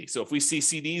CD. So if we see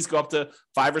CDs go up to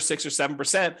 5 or 6 or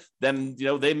 7%, then,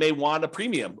 they may want a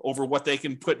premium over what they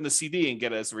can put in the CD and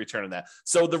get as a return on that.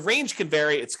 So the range can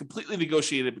vary. It's completely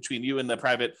negotiated between you and the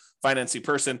private financing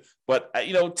person. But,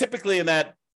 typically in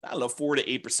that, 4 to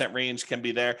 8% range can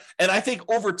be there. And I think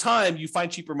over time you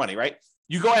find cheaper money, right?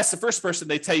 You go ask the first person,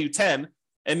 they tell you 10,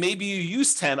 and maybe you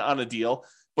use 10 on a deal.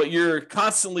 but you're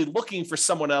constantly looking for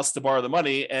someone else to borrow the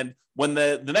money. And when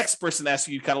the next person asks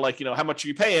you kind of like, how much are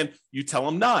you paying? You tell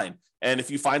them 9. And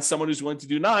if you find someone who's willing to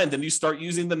do 9, then you start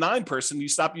using the 9 person, you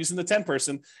stop using the 10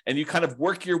 person, and you kind of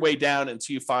work your way down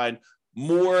until you find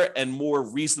more and more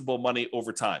reasonable money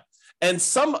over time. And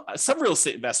some real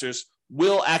estate investors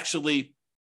will actually,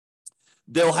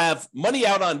 they'll have money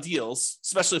out on deals,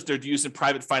 especially if they're using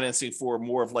private financing for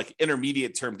more of like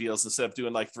intermediate term deals instead of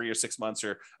doing like 3 or 6 months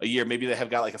or a year. Maybe they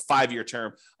have got like a 5-year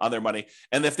term on their money.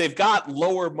 And if they've got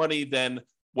lower money than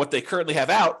what they currently have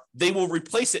out, they will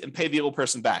replace it and pay the old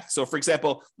person back. So for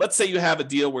example, let's say you have a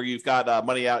deal where you've got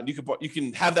money out and you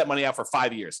can have that money out for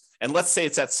 5 years. And let's say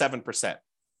it's at 7%.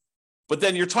 But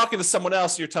then you're talking to someone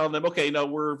else, and you're telling them, okay,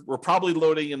 we're probably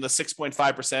loading in the 6.5%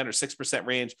 or 6%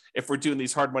 range if we're doing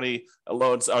these hard money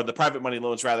loans, or the private money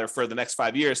loans rather, for the next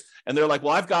 5 years. And they're like,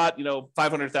 well, I've got,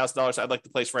 $500,000 I'd like to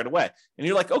place right away. And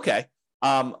you're like, okay,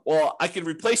 well, I can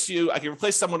replace you. I can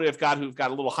replace someone who've got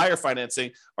a little higher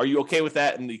financing. Are you okay with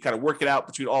that? And you kind of work it out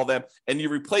between all of them. And you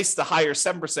replace the higher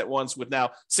 7% ones with now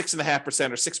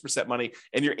 6.5% or 6% money.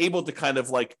 And you're able to kind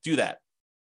of like do that.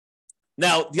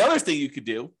 Now, the other thing you could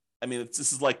do,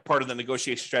 this is like part of the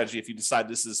negotiation strategy if you decide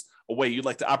this is a way you'd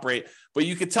like to operate, but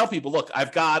you could tell people, look,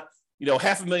 I've got,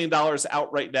 $500,000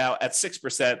 out right now at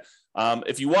 6%.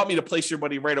 If you want me to place your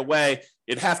money right away,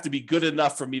 it'd have to be good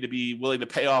enough for me to be willing to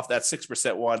pay off that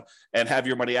 6% one and have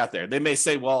your money out there. They may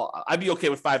say, well, I'd be okay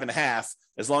with 5.5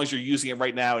 as long as you're using it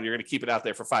right now and you're going to keep it out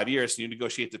there for 5 years. So you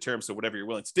negotiate the terms of whatever you're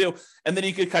willing to do. And then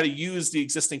you could kind of use the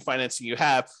existing financing you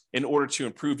have in order to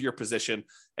improve your position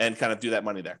and kind of do that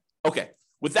money there. Okay.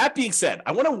 With that being said,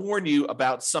 I want to warn you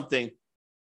about something,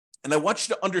 and I want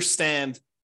you to understand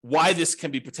why this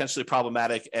can be potentially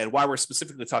problematic and why we're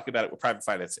specifically talking about it with private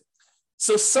financing.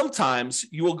 So sometimes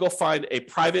you will go find a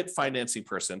private financing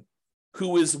person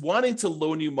who is wanting to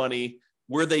loan you money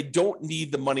where they don't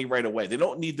need the money right away. They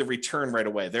don't need the return right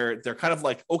away. They're kind of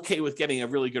like okay with getting a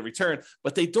really good return,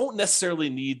 but they don't necessarily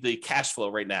need the cash flow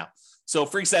right now. So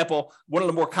for example, one of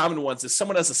the more common ones is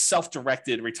someone has a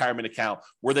self-directed retirement account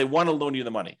where they want to loan you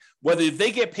the money. Whether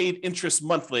they get paid interest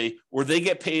monthly or they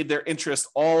get paid their interest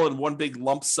all in one big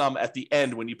lump sum at the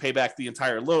end when you pay back the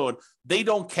entire loan, they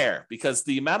don't care because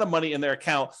the amount of money in their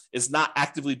account is not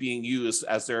actively being used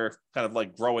as they're kind of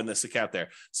like growing this account there.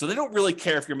 So they don't really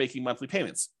care if you're making monthly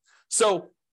payments.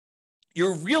 So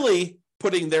you're really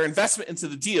putting their investment into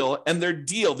the deal, and their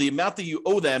deal, the amount that you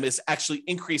owe them, is actually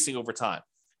increasing over time.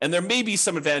 And there may be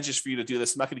some advantages for you to do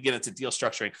this. I'm not going to get into deal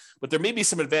structuring, but there may be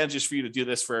some advantages for you to do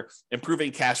this for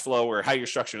improving cash flow or how you're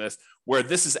structuring this, where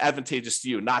this is advantageous to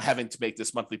you, not having to make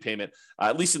this monthly payment,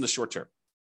 at least in the short term.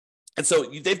 And so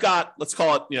they've got, let's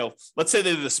call it, let's say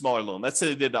they did a smaller loan. Let's say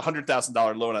they did a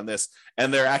 $100,000 loan on this,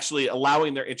 and they're actually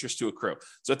allowing their interest to accrue.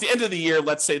 So at the end of the year,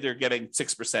 let's say they're getting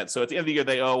 6%. So at the end of the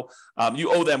year,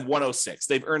 you owe them 106.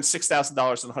 They've earned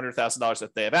 $6,000 and $100,000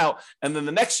 that they have out. And then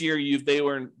the next year, you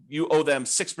owe them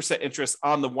 6% interest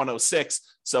on the 106.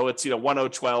 So it's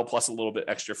 1012 plus a little bit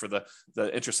extra for the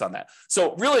interest on that.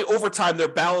 So really over time, their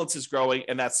balance is growing,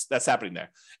 and that's happening there.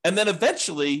 And then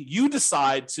eventually you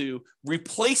decide to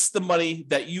replace the money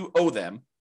that you owe them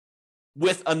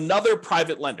with another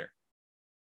private lender.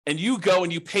 And you go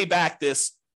and you pay back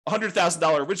this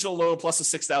 $100,000 original loan plus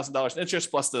the $6,000 in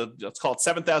interest plus the, let's call it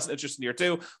 $7,000 interest in year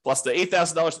 2 plus the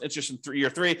 $8,000 in interest in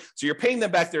year 3. So you're paying them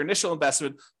back their initial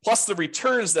investment plus the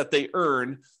returns that they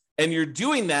earn. And you're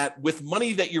doing that with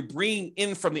money that you're bringing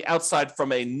in from the outside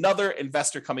from another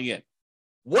investor coming in.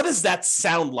 What does that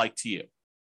sound like to you?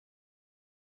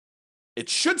 It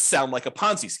should sound like a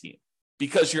Ponzi scheme,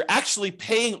 because you're actually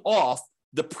paying off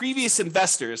the previous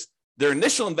investors, their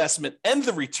initial investment, and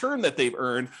the return that they've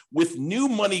earned with new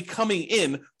money coming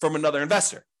in from another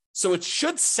investor. So it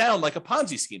should sound like a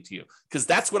Ponzi scheme to you, because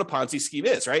that's what a Ponzi scheme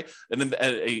is, right? And then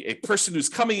a person who's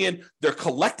coming in, they're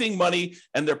collecting money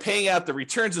and they're paying out the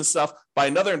returns and stuff by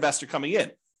another investor coming in.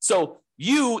 So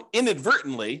you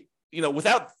inadvertently,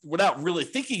 without really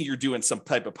thinking you're doing some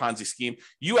type of Ponzi scheme,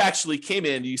 you actually came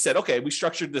in, you said, okay, we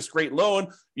structured this great loan.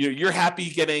 You're happy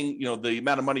getting, the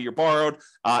amount of money you borrowed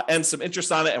and some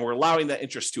interest on it. And we're allowing that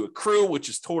interest to accrue, which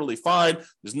is totally fine.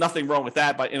 There's nothing wrong with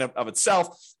that in of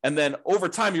itself. And then over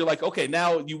time, you're like, okay,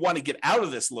 now you want to get out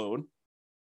of this loan.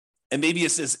 And maybe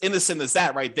it's as innocent as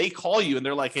that, right? They call you and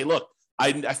they're like, hey, look,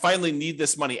 I finally need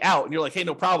this money out. And you're like, hey,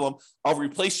 no problem. I'll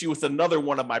replace you with another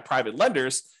one of my private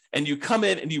lenders. And you come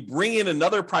in and you bring in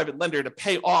another private lender to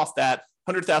pay off that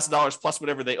 $100,000 plus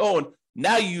whatever they own.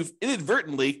 Now you've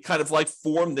inadvertently kind of like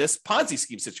formed this Ponzi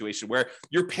scheme situation where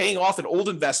you're paying off an old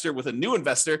investor with a new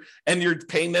investor and you're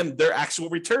paying them their actual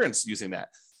returns using that.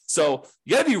 So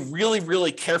you got to be really,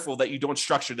 really careful that you don't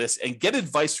structure this, and get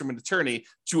advice from an attorney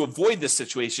to avoid this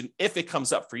situation if it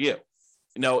comes up for you.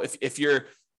 You know, if you're,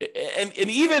 and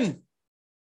even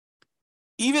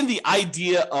the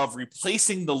idea of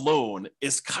replacing the loan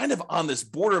is kind of on this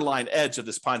borderline edge of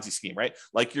this Ponzi scheme, right?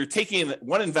 Like you're taking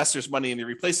one investor's money and you're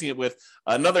replacing it with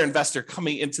another investor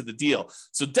coming into the deal.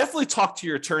 So definitely talk to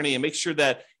your attorney and make sure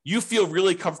that you feel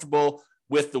really comfortable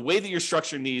with the way that you're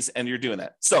structuring these and you're doing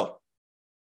that. So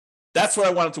that's what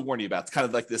I wanted to warn you about. It's kind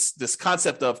of like this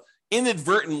concept of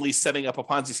inadvertently setting up a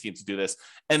Ponzi scheme to do this.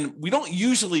 And we don't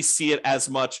usually see it as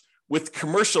much with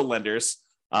commercial lenders.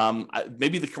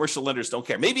 Maybe the commercial lenders don't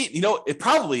care. Maybe, it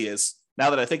probably is,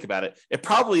 now that I think about it, it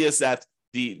probably is that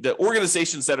the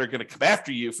organizations that are going to come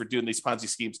after you for doing these Ponzi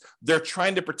schemes, they're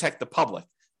trying to protect the public,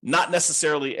 not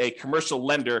necessarily a commercial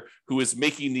lender who is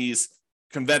making these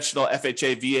conventional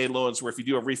FHA, VA loans where if you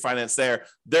do a refinance there,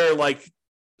 they're like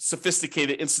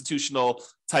sophisticated institutional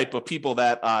type of people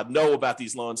that know about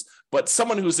these loans. But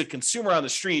someone who's a consumer on the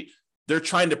street, they're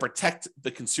trying to protect the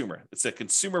consumer. It's a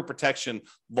consumer protection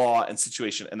law and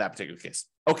situation in that particular case.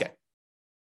 Okay.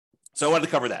 So I wanted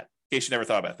to cover that in case you never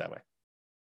thought about it that way.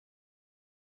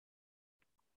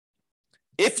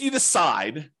 If you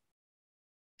decide,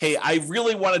 hey, I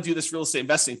really want to do this real estate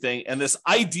investing thing, and this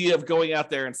idea of going out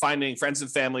there and finding friends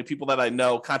and family, people that I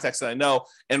know, contacts that I know,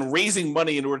 and raising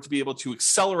money in order to be able to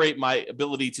accelerate my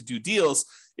ability to do deals,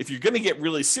 if you're going to get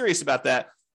really serious about that,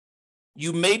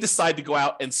 you may decide to go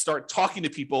out and start talking to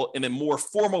people in a more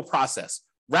formal process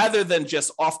rather than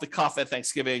just off the cuff at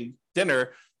Thanksgiving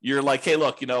dinner. You're like, hey,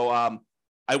 look,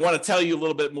 I want to tell you a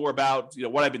little bit more about,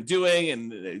 what I've been doing.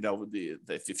 And,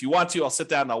 if you want to, I'll sit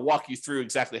down and I'll walk you through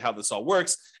exactly how this all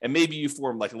works. And maybe you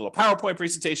form like a little PowerPoint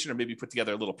presentation, or maybe put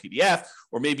together a little PDF,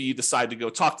 or maybe you decide to go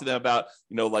talk to them about,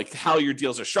 like how your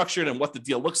deals are structured and what the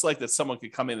deal looks like that someone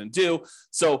could come in and do.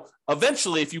 So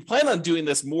eventually, if you plan on doing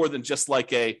this more than just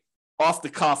like a off the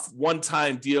cuff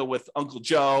one-time deal with Uncle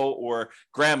Joe or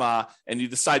grandma, and you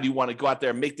decide you want to go out there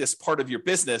and make this part of your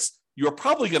business, you're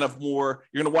probably going to you're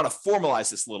going to want to formalize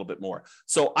this a little bit more.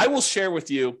 So I will share with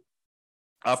you,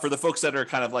 for the folks that are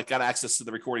kind of like got access to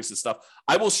the recordings and stuff,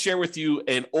 I will share with you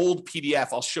an old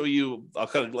PDF. I'll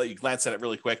kind of let you glance at it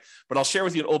really quick, but I'll share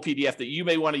with you an old PDF that you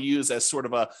may want to use as sort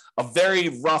of a very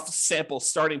rough sample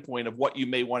starting point of what you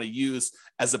may want to use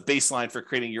as a baseline for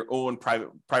creating your own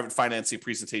private financing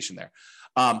presentation there.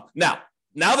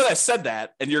 Now that I've said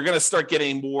that, and you're going to start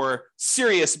getting more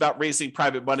serious about raising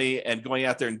private money and going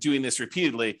out there and doing this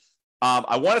repeatedly,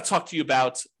 I want to talk to you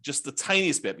about just the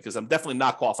tiniest bit, because I'm definitely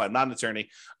not qualified. I'm not an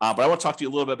attorney, but I want to talk to you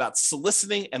a little bit about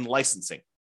soliciting and licensing.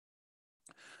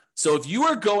 So if you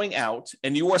are going out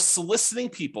and you are soliciting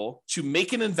people to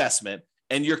make an investment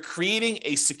and you're creating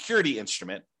a security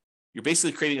instrument, you're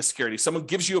basically creating a security. Someone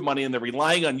gives you money and they're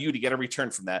relying on you to get a return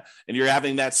from that. And you're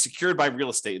having that secured by real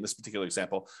estate in this particular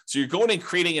example. So you're going and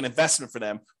creating an investment for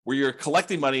them where you're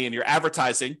collecting money and you're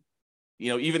advertising.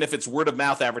 Even if it's word of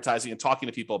mouth advertising and talking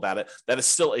to people about it, that is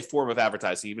still a form of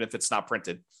advertising, even if it's not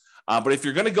printed. But if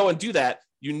you're going to go and do that,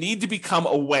 you need to become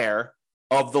aware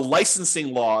of the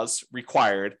licensing laws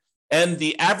required and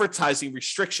the advertising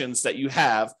restrictions that you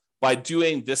have by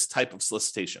doing this type of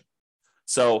solicitation.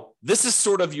 So this is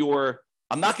sort of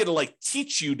I'm not going to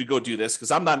teach you to go do this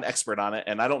because I'm not an expert on it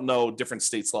and I don't know different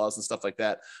states' laws and stuff like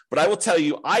that. But I will tell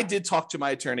you, I did talk to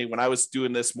my attorney when I was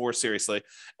doing this more seriously.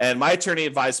 And my attorney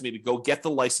advised me to go get the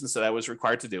license that I was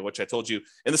required to do, which I told you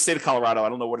in the state of Colorado. I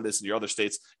don't know what it is in your other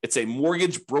states. It's a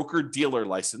mortgage broker dealer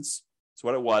license. That's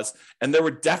what it was. And there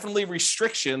were definitely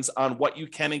restrictions on what you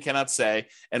can and cannot say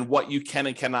and what you can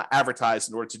and cannot advertise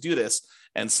in order to do this.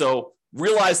 And so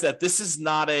realize that this is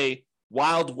not a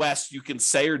Wild West. You can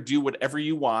say or do whatever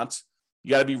you want.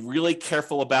 You got to be really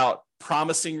careful about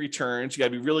promising returns. You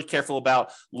got to be really careful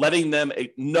about letting them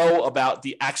know about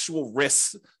the actual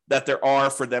risks that there are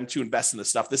for them to invest in this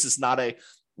stuff. This is not a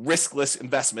riskless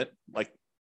investment, like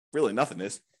really nothing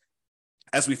is,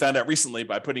 as we found out recently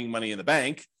by putting money in the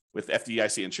bank with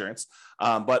FDIC insurance.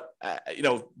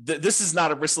 This is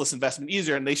not a riskless investment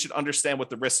either, and they should understand what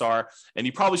the risks are. And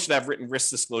you probably should have written risk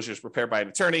disclosures prepared by an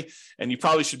attorney, and you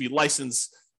probably should be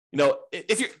licensed.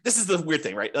 This is the weird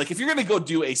thing, right? Like if you're going to go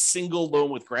do a single loan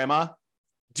with grandma,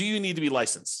 do you need to be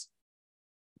licensed?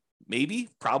 Maybe,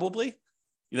 probably.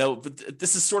 But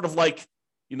this is sort of like,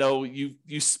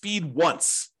 you speed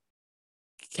once.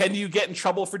 Can you get in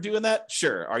trouble for doing that?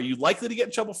 Sure. Are you likely to get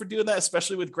in trouble for doing that,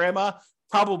 especially with grandma?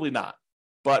 Probably not.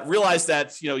 But realize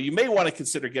that you may want to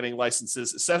consider getting license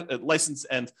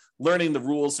and learning the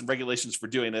rules and regulations for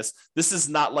doing this. This is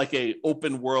not like a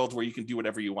open world where you can do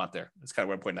whatever you want there. That's kind of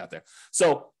what I'm pointing out there.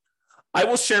 So I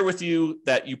will share with you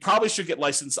that you probably should get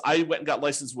licensed. I went and got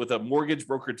licensed with a mortgage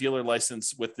broker dealer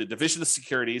license with the Division of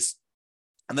Securities.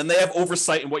 And then they have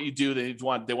oversight in what you do. They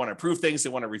want to approve things. They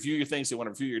want to review your things. They want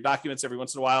to review your documents every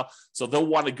once in a while. So they'll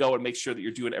want to go and make sure that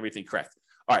you're doing everything correct.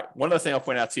 All right. One other thing I'll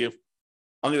point out to you.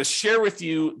 I'm going to share with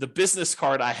you the business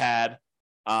card I had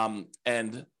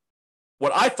and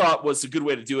what I thought was a good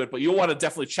way to do it, but you'll want to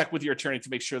definitely check with your attorney to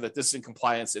make sure that this is in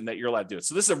compliance and that you're allowed to do it.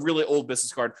 So this is a really old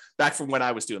business card back from when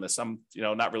I was doing this. I'm,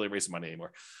 not really raising money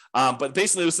anymore. But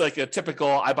basically it was like a typical,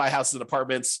 I buy houses and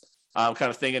apartments kind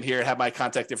of thing in here. It had my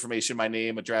contact information, my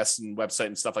name, address, and website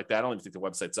and stuff like that. I don't even think the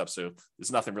website's up, so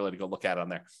there's nothing really to go look at on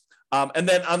there. And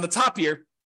then on the top here,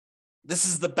 this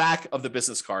is the back of the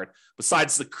business card.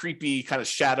 Besides the creepy kind of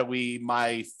shadowy,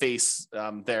 my face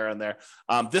there and there.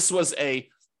 This was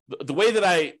the way that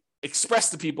I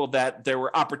expressed to people that there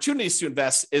were opportunities to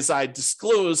invest is I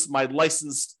disclosed my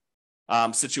licensed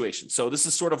situation. So this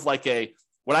is sort of like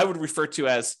what I would refer to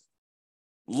as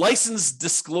licensed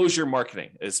disclosure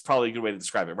marketing is probably a good way to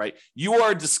describe it, right? You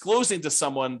are disclosing to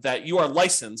someone that you are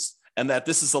licensed and that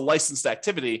this is a licensed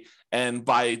activity. And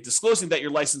by disclosing that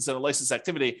you're licensed in a licensed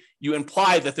activity, you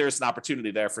imply that there's an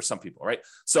opportunity there for some people, right?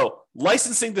 So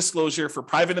licensing disclosure for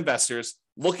private investors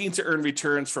looking to earn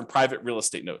returns from private real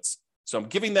estate notes. So I'm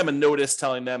giving them a notice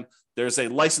telling them there's a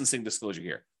licensing disclosure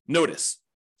here. Notice.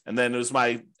 And then there's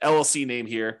my LLC name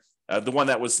here. The one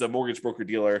that was the mortgage broker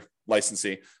dealer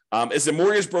licensee is a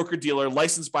mortgage broker dealer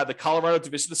licensed by the Colorado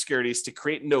Division of Securities to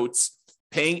create notes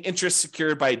paying interest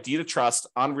secured by a deed of trust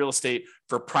on real estate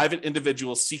for private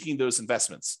individuals seeking those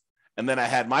investments. And then I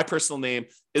had my personal name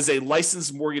is a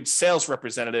licensed mortgage sales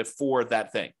representative for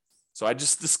that thing. So I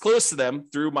just disclosed to them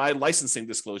through my licensing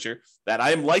disclosure that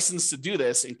I am licensed to do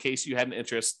this in case you had an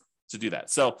interest to do that.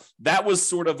 So that was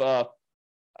sort of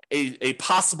a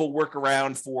possible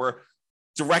workaround for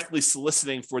directly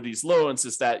soliciting for these loans,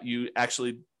 is that you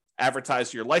actually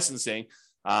advertise your licensing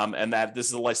and that this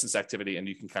is a licensed activity and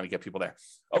you can kind of get people there.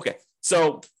 Okay,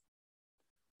 so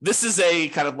this is a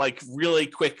kind of like really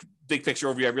quick big picture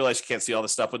overview. I realize you can't see all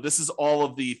this stuff, but this is all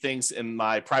of the things in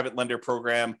my private lender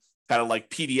program, kind of like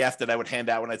PDF that I would hand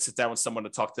out when I'd sit down with someone to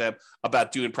talk to them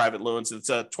about doing private loans. It's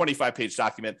a 25-page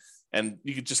document, and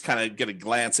you could just kind of get a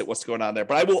glance at what's going on there.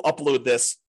 But I will upload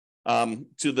this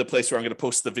to the place where I'm going to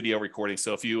post the video recording.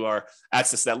 So if you are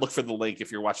accessing that, look for the link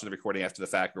if you're watching the recording after the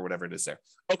fact or whatever it is there.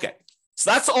 Okay,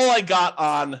 so that's all I got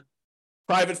on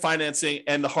private financing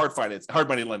and the hard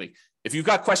money lending. If you've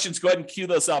got questions, go ahead and queue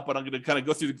those up, but I'm going to kind of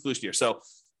go through the conclusion here. So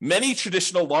many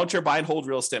traditional long-term buy and hold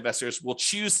real estate investors will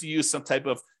choose to use some type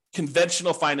of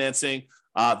conventional financing,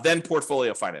 then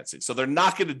portfolio financing. So they're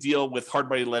not going to deal with hard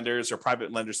money lenders or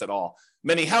private lenders at all.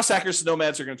 Many house hackers and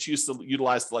nomads are going to choose to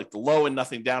utilize the low and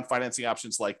nothing down financing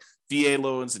options like VA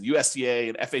loans and USDA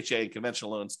and FHA and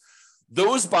conventional loans.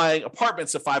 Those buying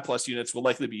apartments of 5+ units will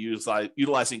likely be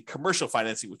utilizing commercial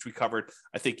financing, which we covered,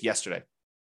 I think, yesterday.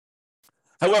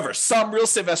 However, some real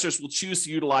estate investors will choose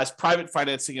to utilize private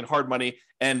financing and hard money.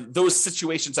 And those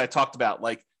situations I talked about,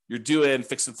 like you're doing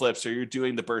fix and flips, or you're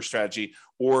doing the BRRRR strategy,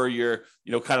 or you're,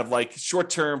 kind of like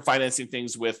short-term financing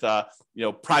things with,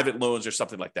 private loans or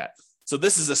something like that. So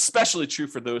this is especially true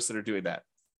for those that are doing that.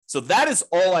 So that is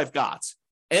all I've got.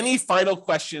 Any final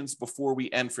questions before we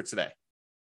end for today?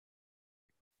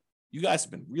 You guys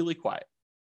have been really quiet.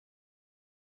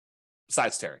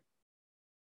 Besides Terry.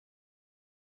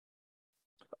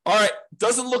 All right.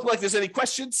 Doesn't look like there's any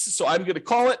questions, so I'm going to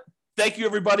call it. Thank you,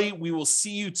 everybody. We will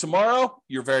see you tomorrow.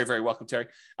 You're very, very welcome, Terry.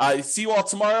 See you all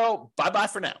tomorrow. Bye-bye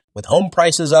for now. With home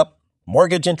prices up,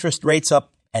 mortgage interest rates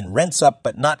up, and rents up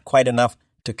but not quite enough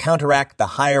to counteract the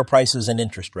higher prices and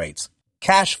interest rates,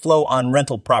 cash flow on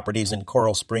rental properties in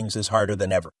Coral Springs is harder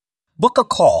than ever. Book a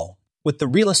call with the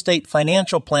Real Estate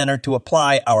Financial Planner to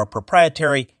apply our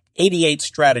proprietary 88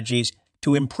 strategies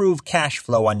to improve cash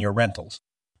flow on your rentals.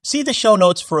 See the show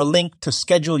notes for a link to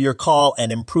schedule your call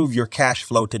and improve your cash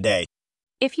flow today.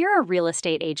 If you're a real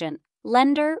estate agent,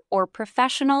 lender, or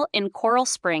professional in Coral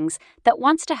Springs that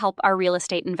wants to help our real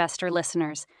estate investor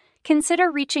listeners,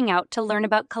 consider reaching out to learn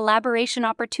about collaboration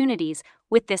opportunities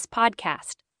with this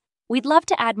podcast. We'd love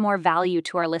to add more value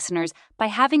to our listeners by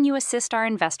having you assist our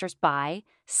investors buy,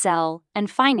 sell, and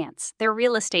finance their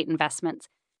real estate investments.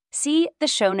 See the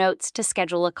show notes to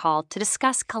schedule a call to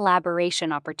discuss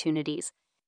collaboration opportunities.